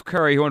anymore. Steph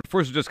Curry, who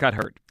unfortunately just got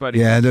hurt. But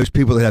those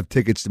people that have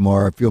tickets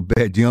tomorrow, I feel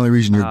bad. The only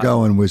reason you're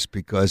going was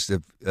because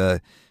of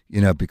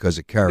because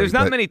of Curry. There's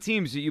not many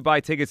teams that you buy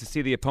tickets to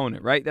see the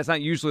opponent, right? That's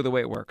not usually the way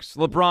it works.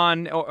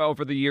 LeBron,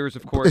 over the years,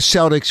 of course. The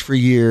Celtics for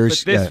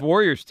years. But this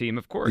Warriors team,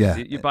 of course. Yeah.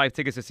 You buy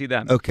tickets to see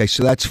them. Okay,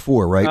 so that's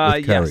 4, right,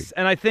 with Curry. Yes,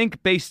 and I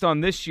think based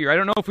on this year, I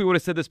don't know if we would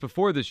have said this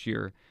before this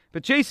year,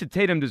 but Jason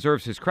Tatum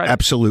deserves his credit.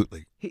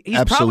 Absolutely.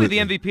 He's probably the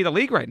MVP of the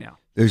league right now.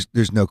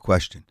 There's no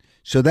question.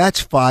 So that's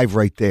 5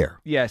 right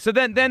there. Yeah. So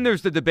then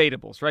there's the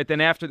debatables, right?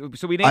 Then after,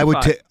 so we named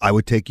 5. I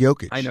would take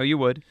Jokic. I know you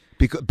would.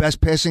 Because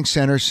best passing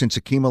center since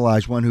Akeem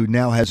Olajuwon, who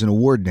now has an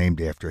award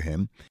named after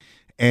him.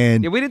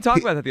 And we didn't talk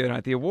about that the other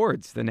night. The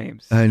awards, the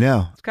names. I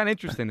know. It's kind of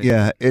interesting.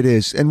 Yeah, it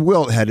is. And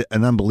Will had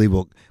an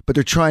unbelievable. But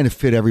they're trying to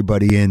fit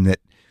everybody in that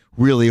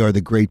really are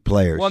the great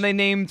players. Well, they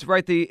named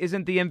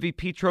isn't the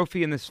MVP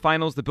trophy in this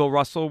finals the Bill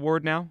Russell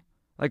Award now?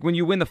 Like when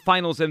you win the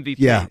finals MVP.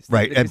 Yeah,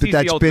 right. But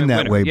that's been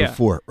that way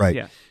before, right?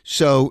 Yeah.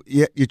 So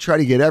you try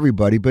to get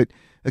everybody, but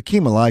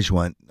Akeem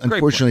Olajuwon,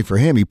 unfortunately for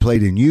him, he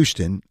played in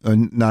Houston.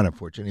 Not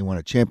unfortunately, he won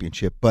a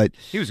championship, but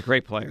he was a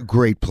great player.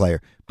 Great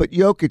player. But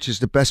Jokic is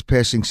the best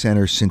passing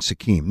center since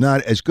Akeem.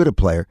 Not as good a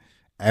player.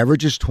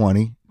 Averages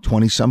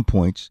 20-some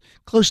points.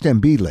 Close to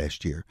Embiid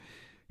last year.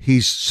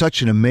 He's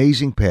such an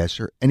amazing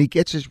passer, and he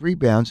gets his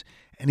rebounds,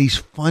 and he's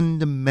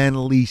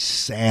fundamentally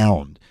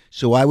sound.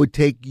 So I would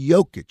take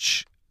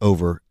Jokic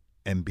over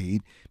Embiid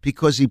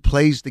because he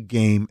plays the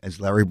game,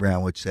 as Larry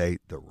Brown would say,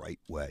 the right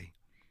way.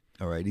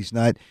 All right,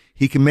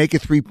 he can make a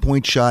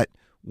 3-point shot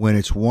when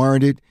it's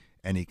warranted,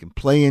 and he can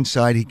play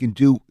inside. He can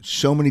do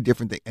so many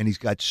different things, and he's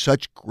got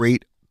such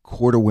great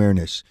court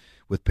awareness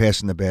with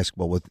passing the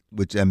basketball,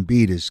 which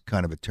Embiid is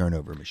kind of a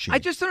turnover machine. I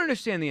just don't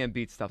understand the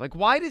Embiid stuff. Like,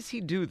 why does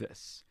he do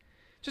this?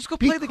 Just go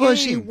play the game.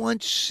 Because he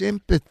wants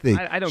sympathy.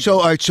 I don't. So,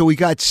 all right, so we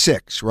got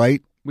 6,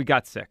 right? We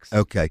got 6.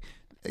 Okay.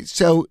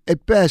 So,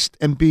 at best,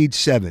 Embiid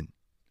 7.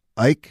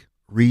 Ike,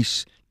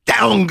 Reese,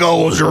 down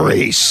goes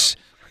Reese.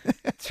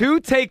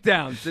 2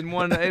 takedowns in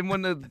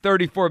one of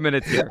 34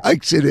 minutes here.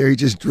 Ike's in there. He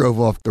just drove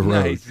off the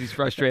road. He's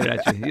frustrated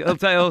at you.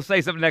 He'll say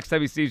something next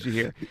time he sees you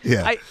here.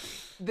 Yeah.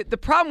 The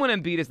problem with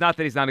Embiid is not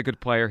that he's not a good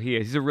player. He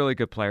is. He's a really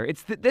good player.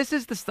 This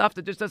is the stuff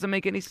that just doesn't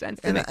make any sense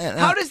to me.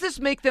 How does this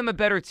make them a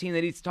better team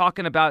that he's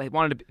talking about?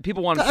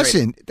 People want to trade.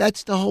 Listen,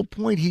 that's the whole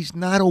point. He's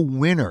not a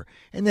winner.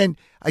 And then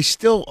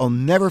I'll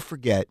never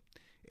forget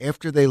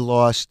after they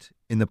lost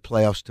in the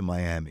playoffs to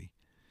Miami.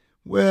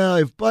 Well,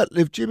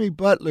 if Jimmy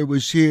Butler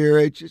was here,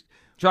 it just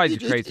drives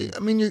you crazy. I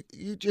mean,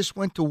 you just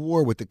went to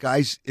war with the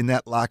guys in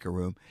that locker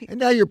room,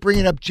 and now you're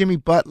bringing up Jimmy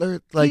Butler.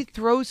 He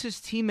throws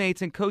his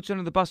teammates and coach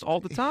under the bus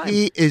all the time.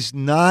 He is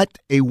not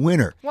a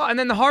winner. Well, and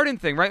then the Harden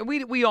thing, right?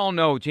 We all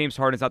know James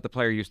Harden's not the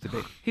player he used to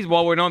be.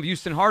 We're known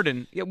Houston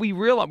Harden. Yeah,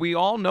 we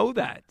all know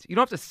that. You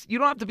don't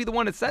have to be the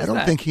one that says that. I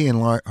don't think he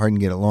and Harden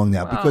get along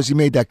now because he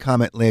made that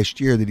comment last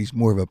year that he's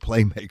more of a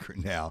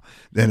playmaker now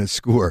than a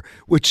scorer,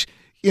 which.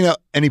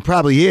 And he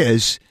probably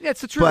is. Yeah,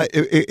 it's the truth. But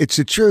it's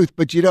the truth,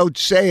 but you don't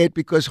say it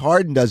because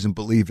Harden doesn't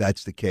believe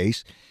that's the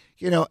case.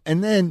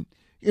 And then,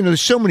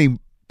 there's so many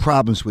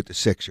problems with the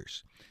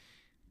Sixers.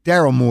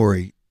 Daryl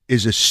Morey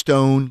is a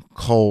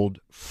stone-cold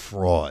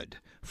fraud.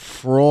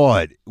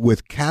 Fraud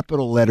with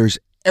capital letters.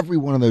 Every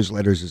one of those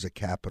letters is a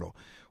capital.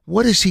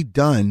 What has he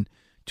done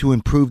to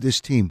improve this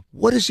team?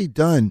 What has he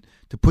done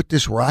to put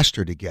this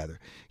roster together?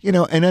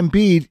 And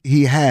Embiid,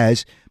 he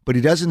has, but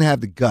he doesn't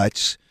have the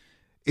guts.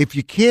 If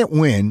you can't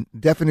win,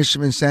 definition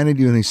of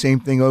insanity, doing the same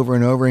thing over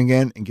and over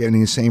again and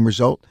getting the same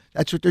result,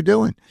 that's what they're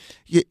doing.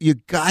 You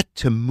got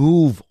to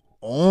move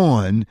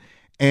on,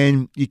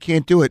 and you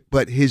can't do it.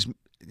 But his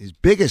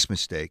biggest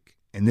mistake,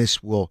 and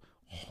this will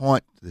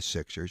haunt the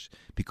Sixers,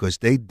 because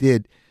they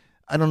did,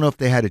 I don't know if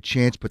they had a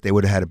chance, but they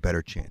would have had a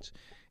better chance.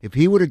 If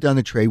he would have done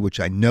the trade, which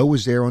I know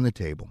was there on the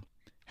table,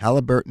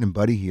 Halliburton and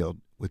Buddy Hield,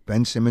 with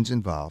Ben Simmons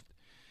involved,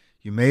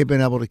 you may have been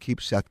able to keep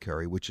Seth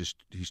Curry,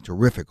 he's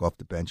terrific off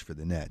the bench for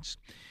the Nets.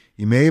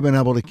 You may have been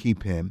able to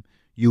keep him.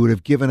 You would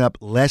have given up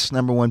less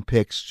number 1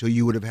 picks, so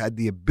you would have had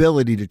the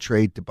ability to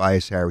trade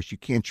Tobias Harris. You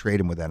can't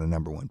trade him without a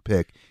number 1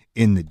 pick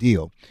in the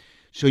deal.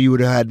 So you would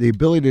have had the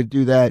ability to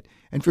do that.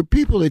 And for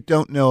people that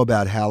don't know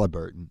about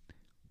Halliburton,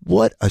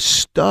 what a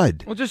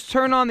stud. Well, just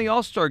turn on the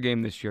All-Star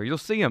game this year. You'll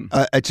see him.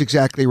 That's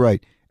exactly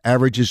right.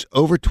 Averages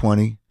over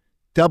 20,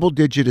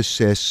 double-digit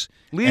assists.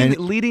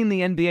 Leading the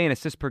NBA in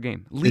assists per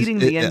game. Leading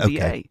the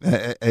NBA.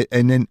 Okay.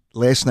 And then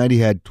last night he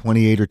had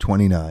 28 or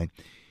 29.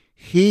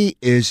 He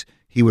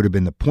would have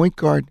been the point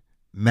guard.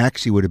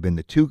 Maxey would have been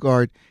the 2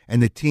 guard.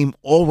 And the team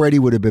already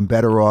would have been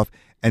better off.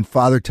 And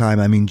Father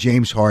Time,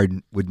 James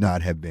Harden would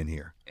not have been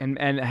here. And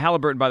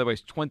Halliburton, by the way,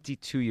 is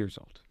 22 years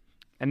old.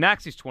 And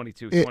Maxey's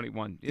 22,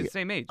 21. It's the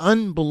same age.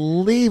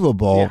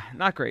 Unbelievable. Yeah,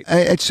 not great.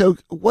 And so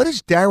what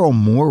has Daryl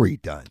Morey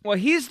done? Well,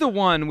 he's the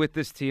one with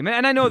this team.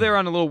 And I know they're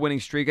on a little winning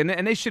streak, and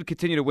they should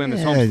continue to win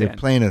this Yeah, homestand. they're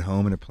playing at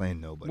home and they're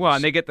playing nobody. Well,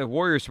 and they get the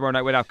Warriors tomorrow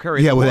night without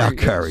Curry. Yeah, without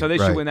Curry. So they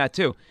should win that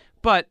too.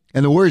 But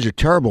and the Warriors are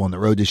terrible on the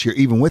road this year,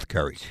 even with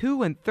Curry.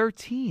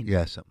 2-13.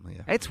 Yeah, something.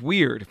 Yeah. It's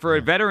weird. For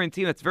a veteran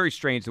team, that's very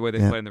strange the way they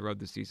play on the road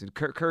this season.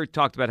 Kerr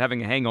talked about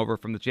having a hangover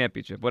from the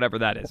championship, whatever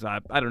that is. I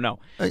don't know.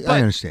 I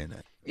understand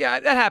that. Yeah,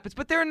 that happens.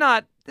 But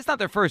it's not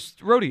their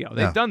first rodeo.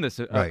 They've done this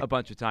a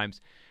bunch of times.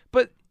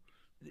 But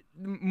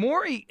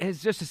Morey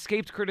has just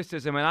escaped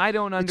criticism, and I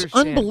don't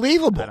understand. It's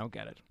unbelievable. I don't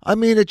get it. I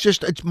mean,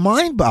 it's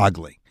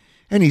mind-boggling.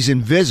 And he's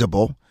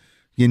invisible.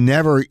 He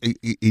never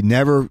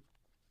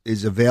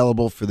is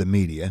available for the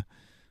media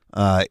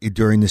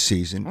during the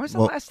season. When was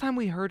the last time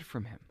we heard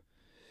from him?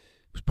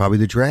 It was probably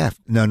the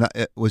draft. No,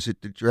 was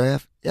it the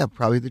draft? Yeah,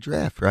 probably the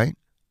draft, right?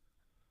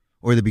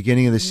 Or the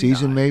beginning of the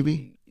season,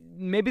 maybe?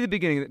 Maybe the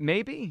beginning.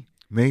 Maybe.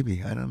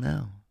 Maybe. I don't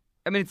know.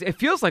 I mean, it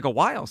feels like a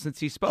while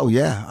since he spoke. Oh,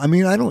 yeah. I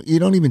mean, you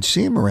don't even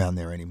see him around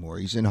there anymore.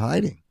 He's in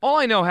hiding. All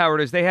I know,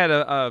 Howard, is they had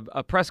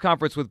a press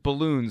conference with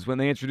balloons when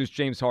they introduced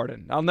James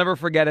Harden. I'll never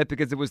forget it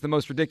because it was the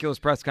most ridiculous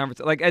press conference.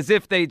 Like, as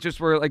if they just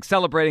were, like,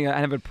 celebrating and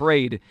having a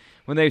parade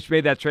when they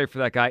made that trade for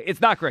that guy. It's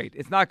not great.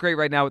 It's not great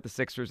right now with the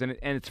Sixers, and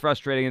it's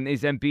frustrating. And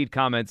these Embiid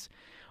comments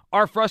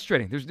are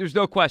frustrating. There's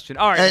no question.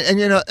 All right.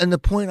 And the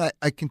point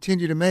I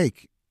continue to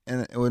make,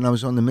 and when I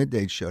was on the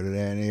Midday show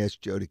today, and I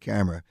asked Joe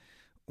DeCamera,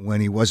 when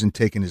he wasn't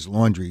taking his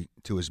laundry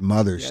to his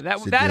mother's. Yeah,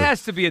 that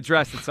has to be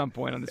addressed at some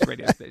point on this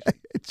radio station.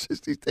 It's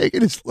just he's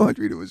taking his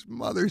laundry to his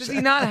mother's. Does he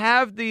not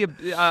have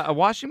a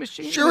washing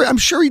machine? Sure, I'm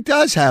sure he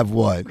does have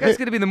one. That's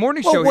going to be the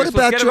morning show. Well, what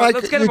about dry?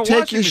 Let's get him a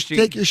washing machine.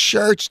 Take your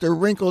shirts; they're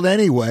wrinkled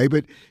anyway.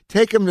 But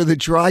take them to the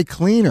dry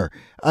cleaner.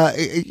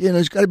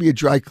 There's got to be a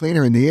dry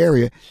cleaner in the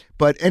area.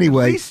 But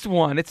anyway, at least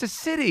one. It's a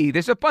city.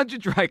 There's a bunch of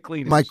dry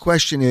cleaners. My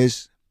question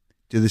is: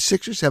 do the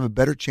Sixers have a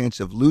better chance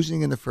of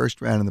losing in the first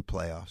round in the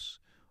playoffs,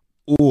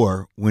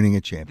 or winning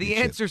a championship?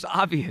 The answer's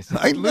obvious.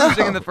 It's I know.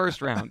 Losing in the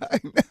first round. I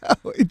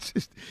know.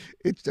 It's.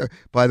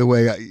 By the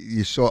way,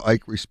 you saw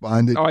Ike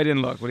responded. Oh, I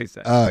didn't look. What did he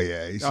say? Oh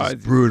yeah, he's just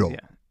brutal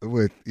yeah.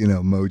 with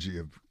emoji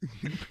of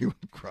people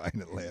crying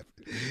and laughing.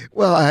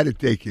 Well, I had to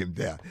take him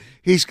down.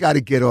 He's got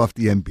to get off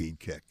the Embiid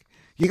kick.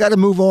 You got to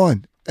move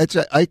on.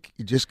 Ike.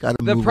 You just got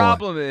to move on. The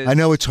problem is, I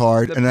know it's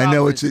hard, and I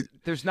know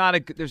there's not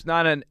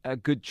a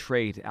good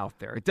trade out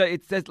there.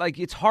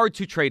 It's hard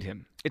to trade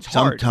him. It's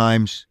hard.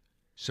 Sometimes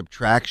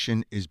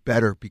subtraction is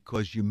better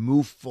because you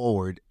move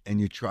forward and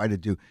you try to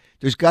do.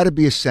 There's got to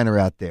be a center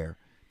out there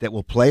that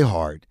will play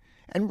hard.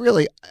 And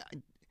really,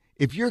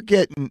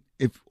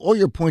 if all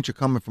your points are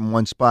coming from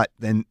one spot,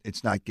 then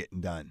it's not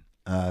getting done.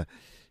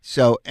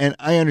 And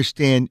I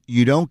understand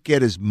you don't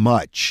get as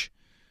much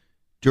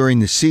during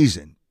the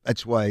season.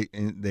 That's why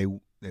they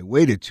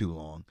waited too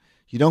long.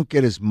 You don't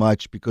get as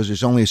much because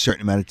there's only a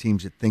certain amount of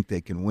teams that think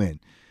they can win.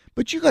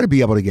 But you got to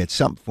be able to get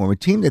something for them. A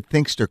team that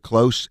thinks they're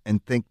close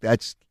and think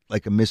that's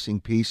like a missing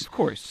piece. Of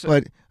course.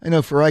 But I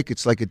know for Ike,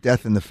 it's like a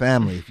death in the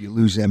family if you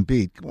lose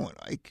Embiid. Come on,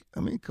 Ike. I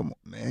mean, come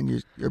on, man.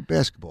 You're a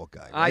basketball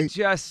guy, right?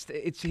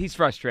 He's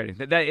frustrating.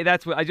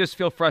 That's what I just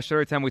feel frustrated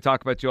every time we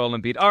talk about Joel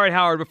Embiid. All right,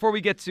 Howard, before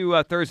we get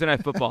to Thursday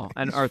Night Football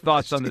and our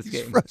thoughts on this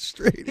game.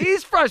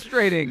 He's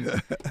frustrating.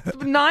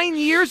 9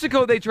 years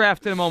ago, they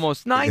drafted him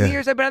almost. 9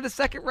 years. I've been at the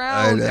second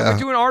round. And we're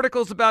doing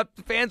articles about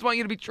fans want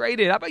you to be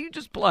traded. How about you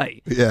just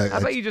play? Yeah. How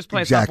about you just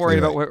play and stop worrying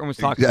about what everyone's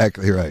talking about?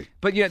 Exactly right.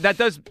 But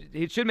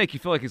it should make you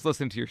feel like he's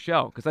listening to your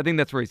show because I think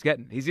that's where he's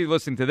getting. He's either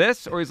listening to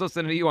this or he's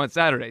listening to you on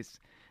Saturdays.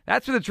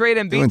 That's where the trade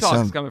Embiid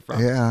talk is coming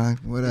from. Yeah,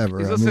 whatever.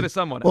 He's listening to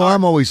someone. Well,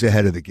 I'm always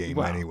ahead of the game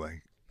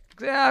anyway.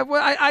 Yeah,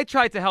 well, I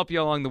tried to help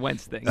you along the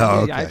Wentz thing.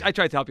 Oh, okay. Yeah, I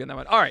tried to help you on that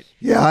one. All right.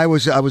 Yeah, I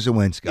was a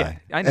Wentz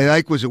guy. Yeah, I know. And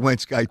Ike was a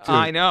Wentz guy, too.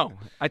 I know.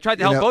 I tried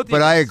to help both of you But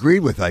guys. I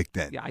agreed with Ike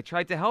then. Yeah, I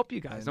tried to help you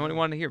guys. Nobody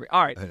wanted to hear me.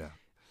 All right. I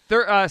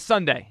know.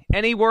 Sunday.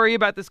 Any worry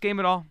about this game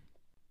at all?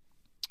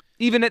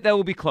 Even that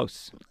will be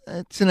close.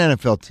 It's an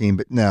NFL team,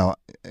 but no.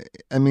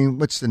 I mean,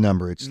 what's the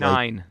number? It's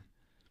 9.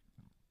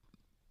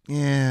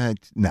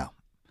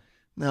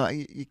 No,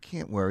 you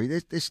can't worry.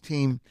 This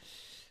team,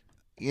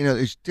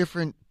 there's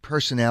different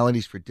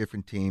personalities for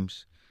different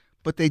teams,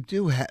 but they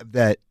do have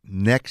that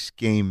next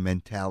game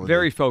mentality.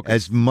 Very focused.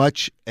 As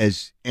much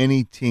as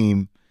any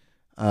team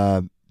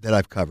that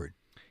I've covered.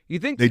 You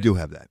think they do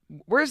have that?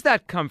 Where's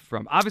that come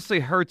from?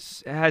 Obviously,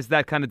 Hurts has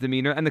that kind of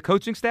demeanor, and the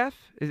coaching staff.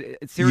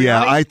 Sirianni?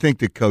 Yeah, I think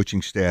the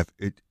coaching staff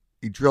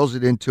he drills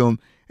it into him,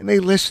 and they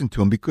listen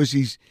to him because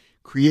he's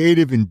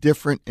creative and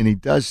different, and he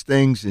does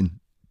things, and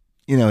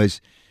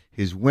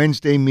his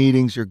Wednesday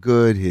meetings are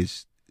good.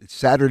 His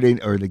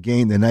Saturday or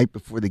the night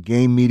before the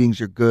game meetings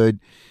are good.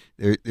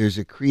 There's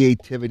a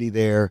creativity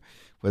there,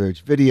 whether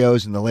it's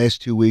videos. In the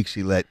last 2 weeks,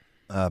 he let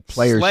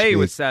players. Slay speak.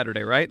 was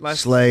Saturday, right?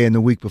 Slay, and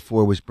the week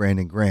before was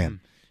Brandon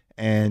Graham.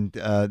 And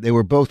they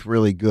were both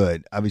really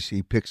good. Obviously,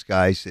 he picks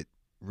guys that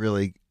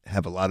really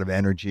have a lot of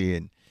energy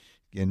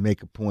and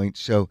make a point.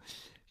 So,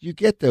 you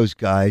get those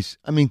guys.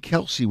 I mean,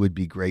 Kelsey would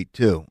be great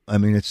too. I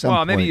mean, at some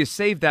point, maybe you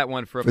save that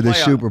one for the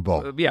Super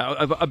Bowl.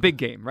 A big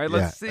game, right?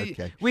 Let's see.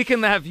 Okay. We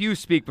can have you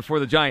speak before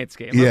the Giants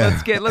game. Yeah.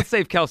 Let's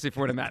save Kelsey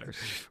for when it matters.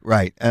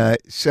 Right.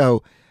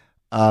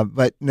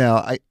 But no,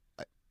 I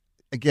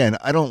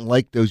don't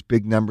like those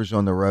big numbers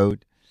on the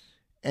road,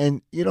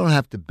 and you don't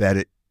have to bet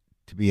it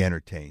to be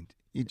entertained.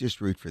 You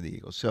just root for the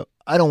Eagles. So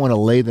I don't want to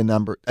lay the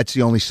number. That's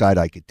the only side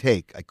I could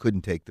take. I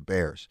couldn't take the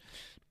Bears.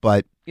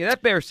 But yeah,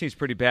 that Bears team's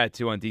pretty bad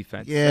too on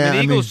defense. Yeah,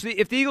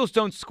 if the Eagles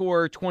don't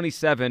score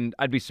 27,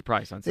 I'd be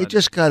surprised on Sunday. They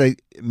just got to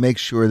make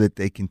sure that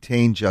they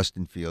contain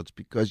Justin Fields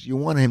because you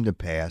want him to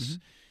pass.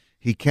 Mm-hmm.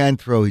 He can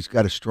throw. He's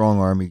got a strong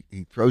arm.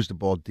 He throws the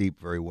ball deep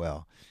very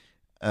well.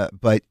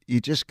 But you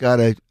just got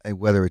to,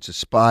 whether it's a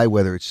spy,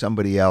 whether it's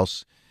somebody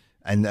else,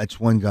 and that's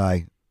one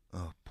guy.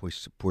 Oh,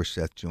 poor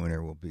Seth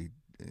Joyner will be.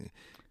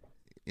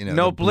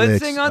 No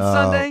blitzing on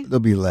Sunday? There'll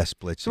be less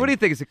blitzing. So what do you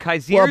think? Is it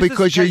Kaiser? Well,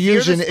 because if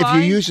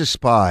you use a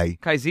spy.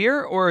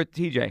 Kaiser or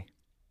TJ?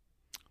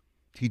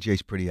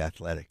 TJ's pretty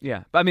athletic.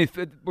 Yeah. But I mean,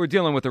 we're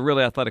dealing with a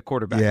really athletic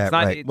quarterback. Yeah,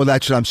 right. Well,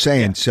 that's what I'm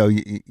saying. Yeah. So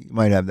you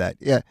might have that.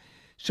 Yeah.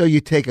 So you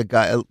take a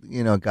guy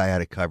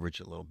out of coverage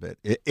a little bit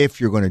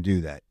if you're going to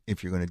do that.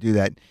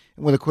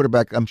 And with a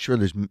quarterback, I'm sure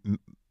there's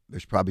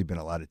probably been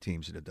a lot of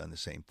teams that have done the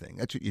same thing.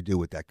 That's what you do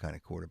with that kind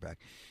of quarterback.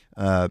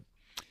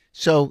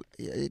 So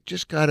you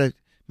just got to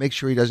make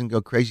sure he doesn't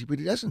go crazy, but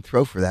he doesn't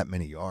throw for that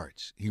many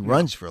yards. He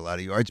runs for a lot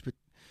of yards, but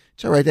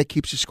it's all right. That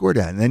keeps the score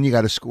down. And then you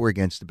got to score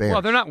against the Bears.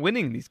 Well, they're not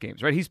winning these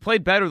games, right? He's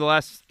played better the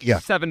last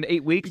 7 to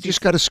 8 weeks. You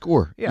just got to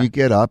score. Yeah. You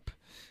get up,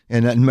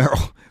 and then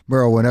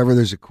Merrill, whenever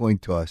there's a coin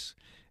toss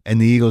and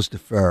the Eagles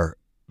defer,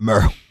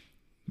 Merrill.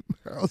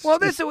 Well,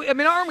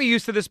 aren't we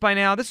used to this by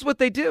now? This is what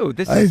they do.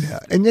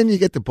 And then you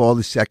get the ball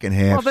the second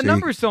half. Well, the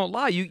numbers don't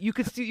lie. You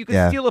could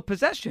steal a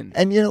possession.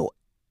 And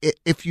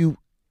if you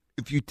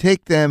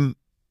take them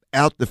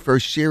out the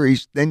first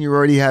series, then you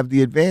already have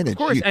the advantage. Of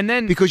course, and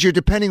then because you're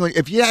depending on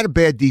if you had a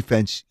bad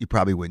defense, you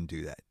probably wouldn't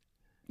do that.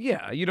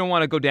 Yeah, you don't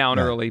want to go down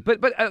early.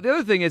 But the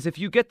other thing is, if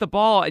you get the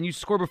ball and you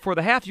score before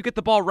the half, you get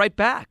the ball right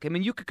back. I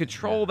mean, you could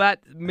control that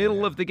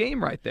middle of the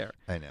game right there.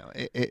 I know.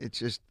 It's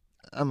just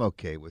I'm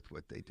okay with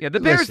what they do. Yeah, the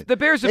Bears. Listen, the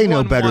Bears have they know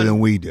won better than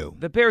we do.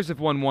 The Bears have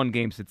won one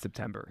game since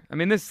September. I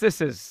mean, this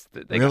is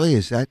really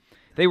is that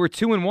they were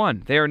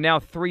 2-1. They are now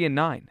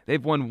 3-9.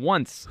 They've won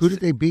once. Who did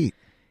they beat?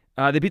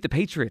 They beat the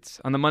Patriots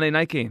on the Monday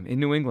night game in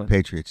New England.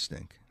 Patriots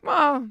stink.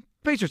 Well,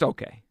 Patriots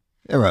okay.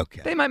 They're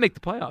okay. They might make the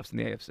playoffs in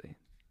the AFC.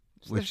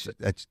 Which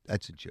that's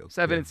a joke.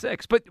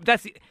 7-6, but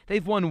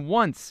they've won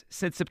once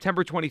since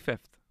September 25th.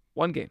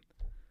 One game.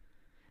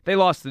 They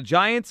lost to the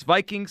Giants,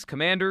 Vikings,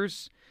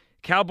 Commanders,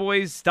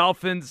 Cowboys,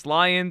 Dolphins,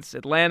 Lions,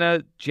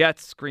 Atlanta,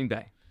 Jets, Green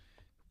Bay.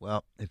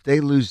 Well, if they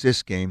lose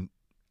this game,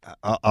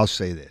 I'll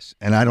say this,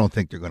 and I don't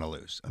think they're going to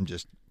lose. I'm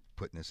just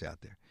putting this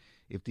out there.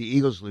 If the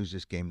Eagles lose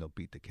this game, they'll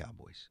beat the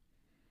Cowboys.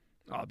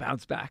 Oh,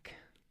 bounce back.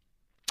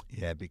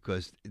 Yeah,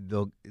 because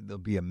there'll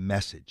be a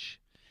message,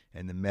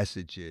 and the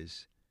message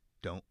is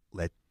don't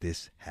let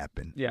this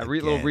happen. Yeah,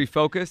 little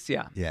refocus,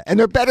 yeah. Yeah, and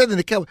they're better than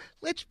the Cowboys.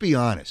 Let's be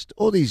honest.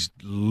 All these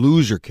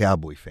loser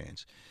Cowboy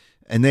fans,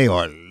 and they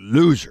are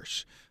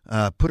losers.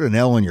 Put an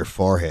L on your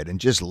forehead and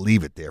just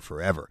leave it there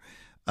forever.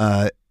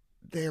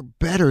 They're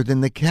better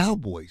than the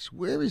Cowboys.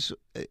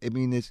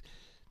 It's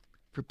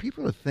for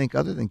people to think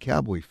other than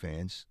Cowboy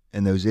fans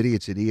and those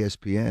idiots at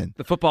ESPN.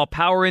 The Football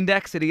Power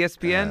Index at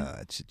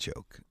ESPN? It's a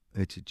joke.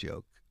 It's a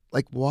joke.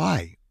 Like,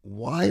 why?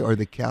 Why are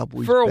the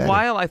Cowboys For a better?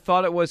 while, I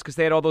thought it was because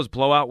they had all those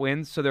blowout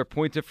wins, so their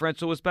point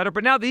differential was better.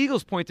 But now the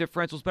Eagles' point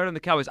differential is better than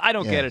the Cowboys. I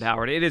don't get it,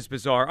 Howard. It is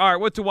bizarre. All right,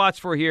 what to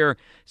watch for here?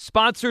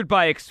 Sponsored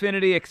by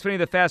Xfinity. Xfinity,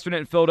 the fast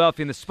internet in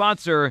Philadelphia, and the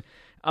sponsor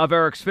of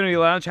our Xfinity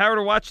Lounge. Howard,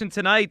 we're watching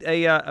tonight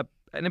a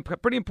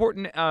pretty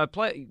important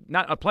play,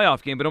 not a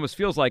playoff game, but almost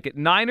feels like it.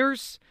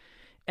 Niners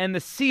and the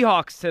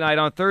Seahawks tonight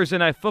on Thursday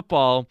Night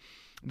Football.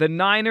 The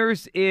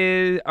Niners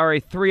are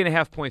a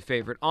 3.5-point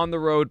favorite on the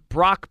road.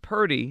 Brock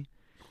Purdy,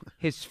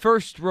 his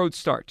first road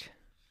start.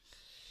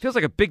 Feels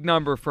like a big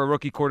number for a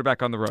rookie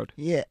quarterback on the road.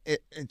 Yeah, I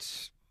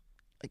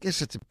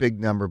guess it's a big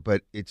number,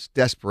 but it's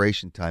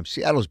desperation time.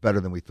 Seattle's better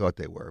than we thought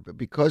they were, but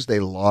because they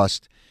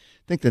lost,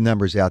 I think the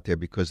number's out there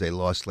because they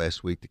lost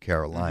last week to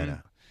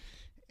Carolina.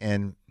 Mm-hmm.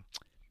 And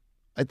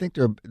I think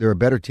they're a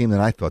better team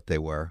than I thought they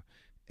were.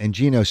 And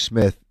Geno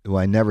Smith, who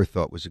I never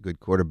thought was a good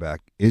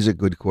quarterback, is a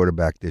good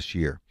quarterback this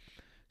year.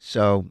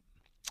 So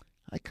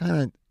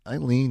I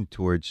lean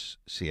towards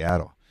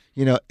Seattle.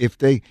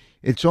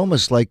 It's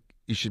almost like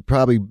you should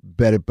probably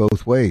bet it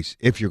both ways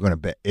if you're going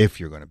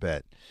to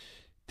bet.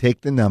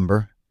 Take the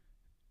number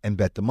and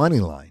bet the money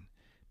line.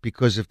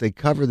 Because if they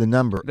cover the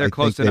number, they're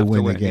close enough to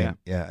win win the game.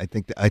 Yeah, I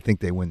think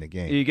they win the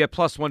game. You get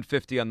plus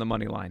 150 on the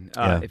money line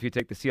if you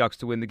take the Seahawks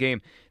to win the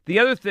game. The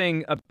other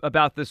thing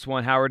about this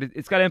one, Howard,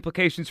 it's got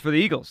implications for the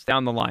Eagles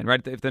down the line,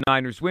 right? If the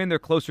Niners win, they're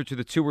closer to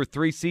the 2 or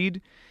 3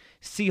 seed.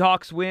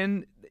 Seahawks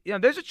win.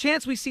 There's a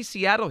chance we see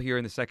Seattle here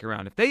in the second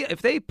round.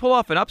 If they pull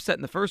off an upset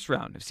in the first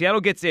round, if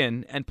Seattle gets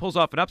in and pulls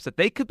off an upset,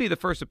 they could be the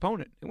first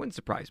opponent. It wouldn't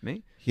surprise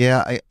me.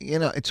 Yeah,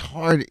 it's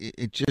hard.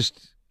 It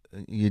just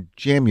you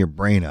jam your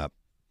brain up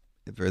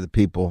for the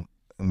people,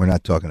 and we're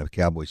not talking to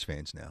Cowboys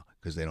fans now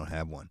because they don't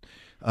have one.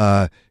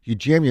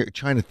 You're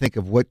trying to think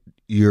of what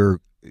your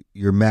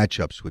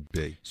matchups would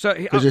be. So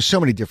because there's so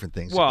many different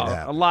things. Well, that could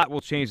happen. a lot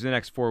will change in the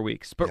next 4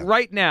 weeks. But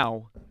right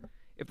now,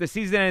 if the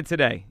season ended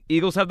today,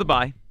 Eagles have the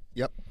bye.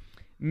 Yep.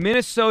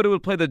 Minnesota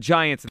would play the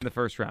Giants in the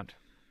first round.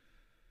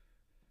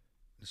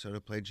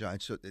 Minnesota played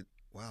Giants. So the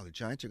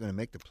Giants are going to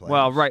make the playoffs.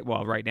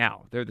 Well, right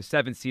now. They're the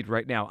 7th seed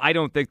right now. I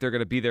don't think they're going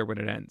to be there when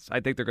it ends. I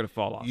think they're going to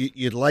fall off.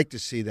 You'd like to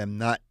see them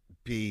not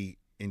be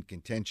in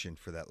contention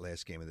for that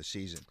last game of the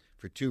season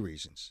for 2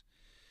 reasons.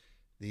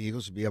 The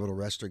Eagles will be able to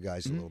rest their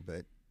guys a little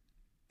bit,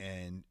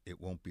 and it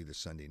won't be the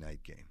Sunday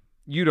night game.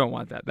 You don't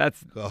want that.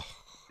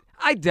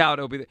 I doubt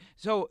it'll be there.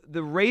 So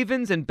the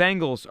Ravens and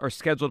Bengals are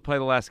scheduled to play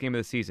the last game of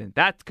the season.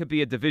 That could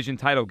be a division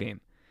title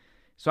game.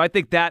 So I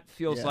think that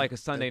feels like a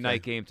Sunday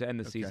night game to end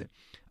the season.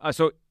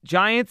 So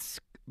Giants,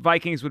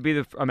 Vikings would be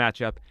a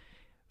matchup.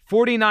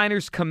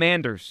 49ers,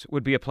 Commanders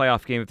would be a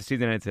playoff game if the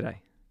season ended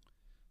today.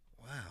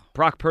 Wow.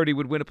 Brock Purdy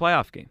would win a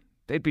playoff game.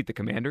 They'd beat the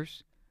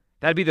Commanders.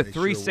 That'd be the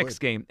 3-6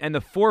 game. And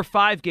the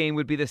 4-5 game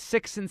would be the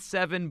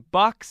 6-7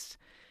 Bucks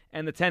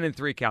and the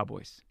 10-3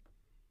 Cowboys.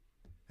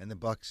 And the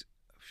Bucks,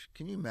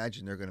 can you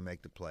imagine they're going to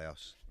make the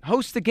playoffs?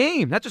 Host the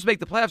game. Not just make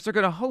the playoffs, they're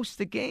going to host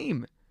the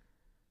game.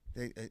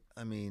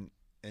 And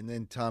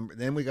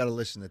then we got to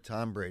listen to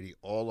Tom Brady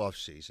all off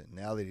season.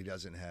 Now that he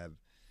doesn't have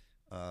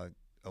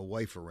a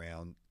wife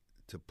around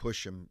to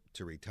push him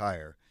to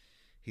retire,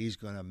 he's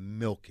going to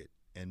milk it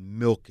and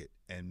milk it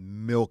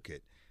and milk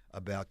it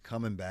about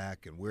coming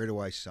back and where do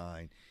I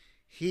sign.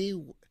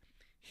 He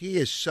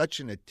is such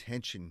an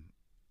attention.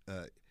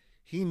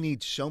 He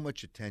needs so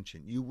much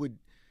attention. You would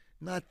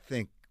not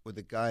think with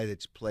a guy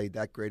that's played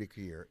that great a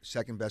career,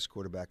 second best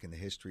quarterback in the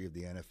history of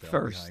the NFL.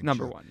 First,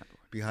 number one.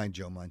 Behind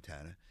Joe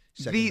Montana.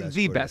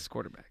 The best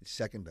quarterback.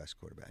 Second best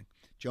quarterback.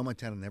 Joe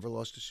Montana never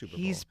lost a Super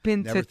Bowl. He's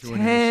been never to threw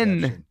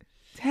 10.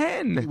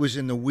 He was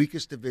in the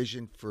weakest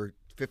division for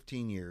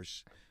 15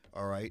 years.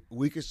 All right,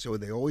 weakest. So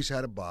they always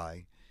had a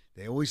bye.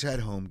 They always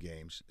had home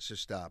games. So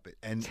stop it.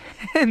 And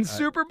 10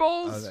 Super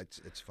Bowls. Oh,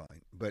 it's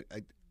fine. But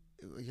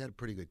he had a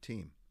pretty good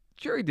team.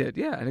 Sure, he did.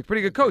 Yeah, and a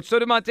pretty good coach. So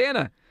did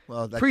Montana.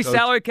 Well,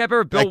 pre-salary cap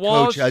era, Bill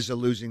Walsh. Bill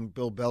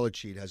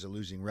Belichick has a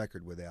losing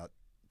record without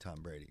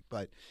Tom Brady.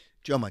 But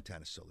Joe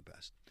Montana's still the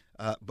best.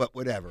 But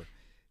whatever.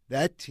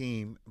 That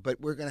team, but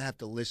we're going to have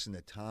to listen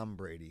to Tom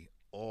Brady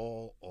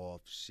all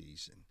off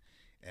season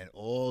and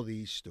all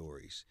these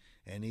stories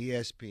and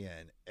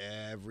ESPN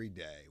every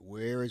day.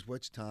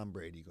 What's Tom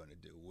Brady going to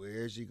do?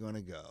 Where's he going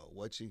to go?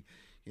 What's he,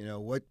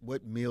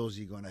 what meal is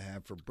he going to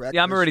have for breakfast?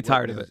 Yeah, I'm already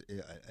tired of it.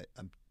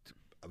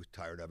 I was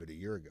tired of it a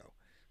year ago.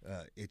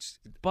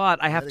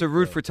 But I have to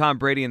root for Tom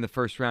Brady in the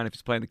first round if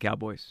he's playing the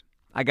Cowboys.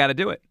 I got to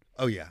do it.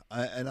 Oh, yeah.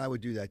 And I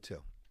would do that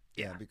too.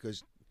 Yeah,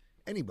 because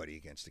anybody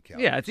against the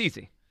Cowboys. Yeah, it's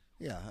easy.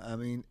 Yeah,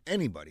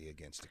 anybody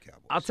against the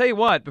Cowboys. I'll tell you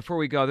what, before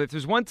we go,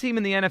 there's one team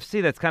in the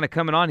NFC that's kind of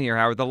coming on here,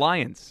 Howard, the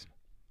Lions.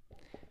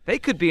 They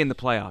could be in the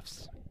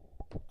playoffs.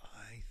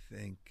 I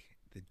think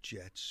the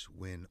Jets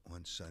win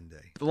on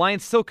Sunday. The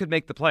Lions still could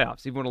make the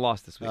playoffs, even with a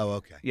loss this week. Oh,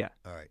 okay. Yeah.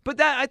 All right. But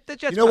the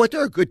Jets. You know what?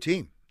 They're a good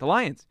team. The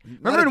Lions.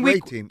 Not Remember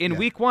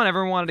week 1,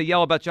 everyone wanted to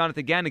yell about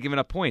Jonathan Gannon giving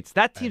up points.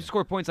 That team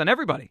scored points on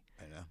everybody.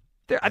 I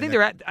know. I think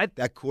they're at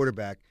that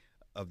quarterback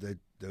of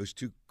those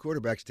 2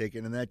 quarterbacks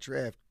taken in that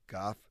draft.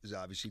 Goff has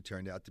obviously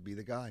turned out to be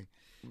the guy.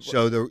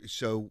 So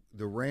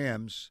the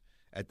Rams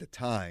at the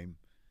time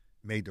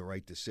made the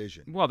right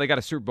decision. Well, they got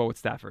a Super Bowl with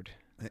Stafford.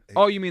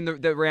 Oh, you mean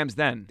the Rams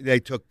then? They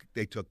took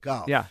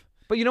Goff. Yeah.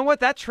 But you know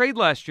what? That trade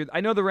last year,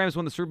 I know the Rams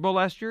won the Super Bowl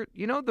last year.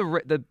 You know,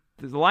 the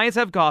Lions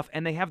have Goff,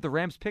 and they have the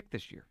Rams pick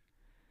this year,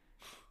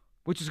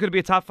 which is going to be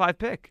a top 5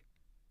 pick.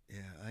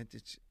 Yeah.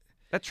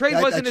 That trade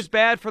wasn't as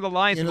bad for the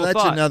Lions as people that's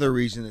thought. Another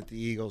reason that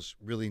the Eagles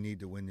really need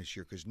to win this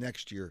year, because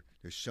next year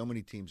there's so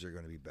many teams that are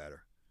going to be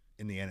better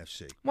in the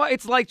NFC. Well,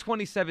 it's like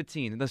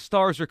 2017. The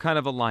stars are kind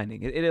of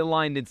aligning. It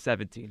aligned in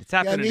 17. It's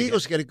happening. And the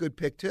Eagles get a good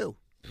pick, too.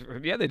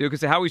 Yeah, they do,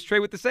 because of how he's trade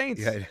with the Saints.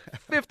 Yeah.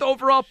 5th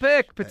overall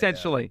pick,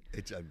 potentially.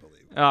 It's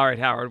unbelievable. All right,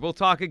 Howard. We'll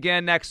talk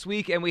again next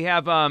week, and we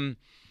have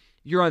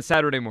you're on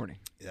Saturday morning.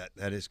 Yeah,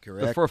 that is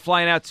correct. Before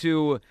flying out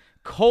to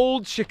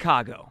cold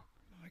Chicago.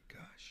 Oh, my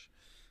gosh.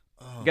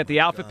 You got the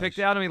outfit picked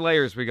out? How many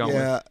layers we going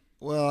with? Yeah,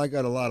 well, I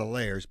got a lot of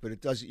layers, but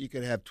it doesn't. You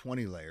could have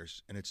 20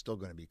 layers, and it's still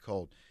going to be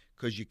cold.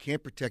 Because you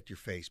can't protect your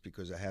face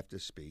because I have to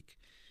speak.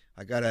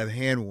 I got to have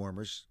hand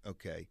warmers,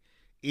 okay.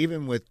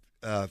 Even with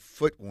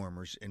foot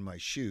warmers in my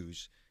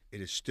shoes, it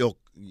is still,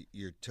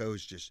 your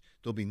toes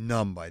they'll be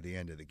numb by the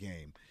end of the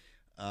game.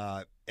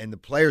 And the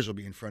players will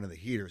be in front of the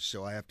heaters,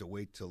 so I have to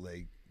wait till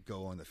they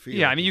go on the field.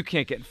 Yeah, you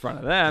can't get in front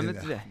of them.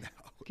 No.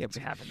 Can't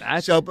be having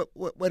that. So, but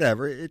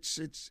whatever.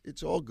 It's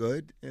all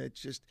good.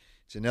 It's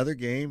another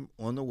game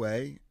on the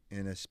way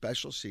in a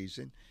special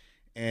season.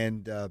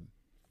 And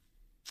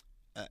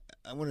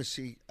I want to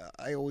see.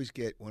 I always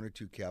get 1 or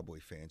 2 Cowboy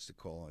fans to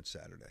call on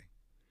Saturday.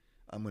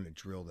 I'm going to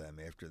drill them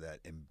after that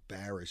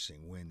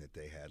embarrassing win that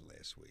they had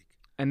last week.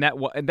 And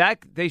that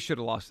they should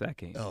have lost that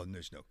game. Oh,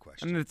 there's no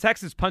question. I mean, the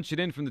Texans punch it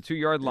in from the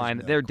 2-yard line.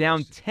 No They're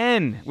down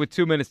 10 with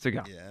 2 minutes to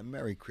go. Yeah,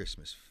 Merry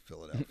Christmas,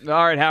 Philadelphia.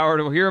 All right, Howard.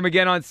 We'll hear him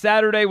again on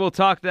Saturday. We'll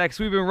talk next.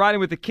 We've been riding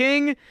with the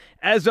King.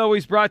 As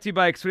always, brought to you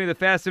by Xfinity, the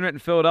fast internet in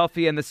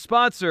Philadelphia, and the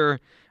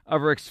sponsor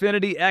of our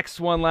Xfinity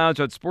X1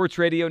 Lounge on Sports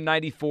Radio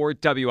 94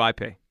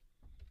 WIP.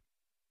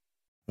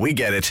 We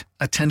get it.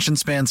 Attention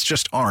spans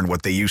just aren't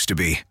what they used to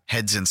be.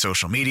 Heads in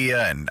social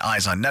media and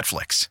eyes on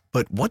Netflix.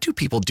 But what do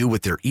people do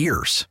with their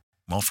ears?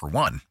 Well, for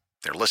one,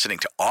 they're listening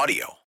to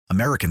audio.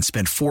 Americans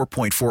spend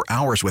 4.4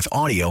 hours with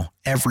audio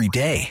every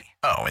day.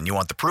 Oh, and you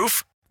want the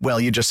proof? Well,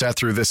 you just sat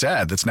through this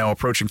ad that's now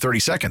approaching 30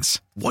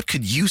 seconds. What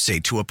could you say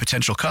to a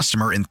potential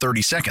customer in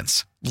 30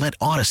 seconds? Let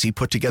Odyssey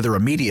put together a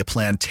media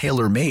plan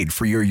tailor-made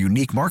for your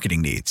unique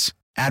marketing needs.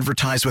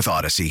 Advertise with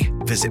Odyssey.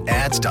 Visit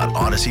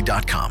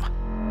ads.odyssey.com.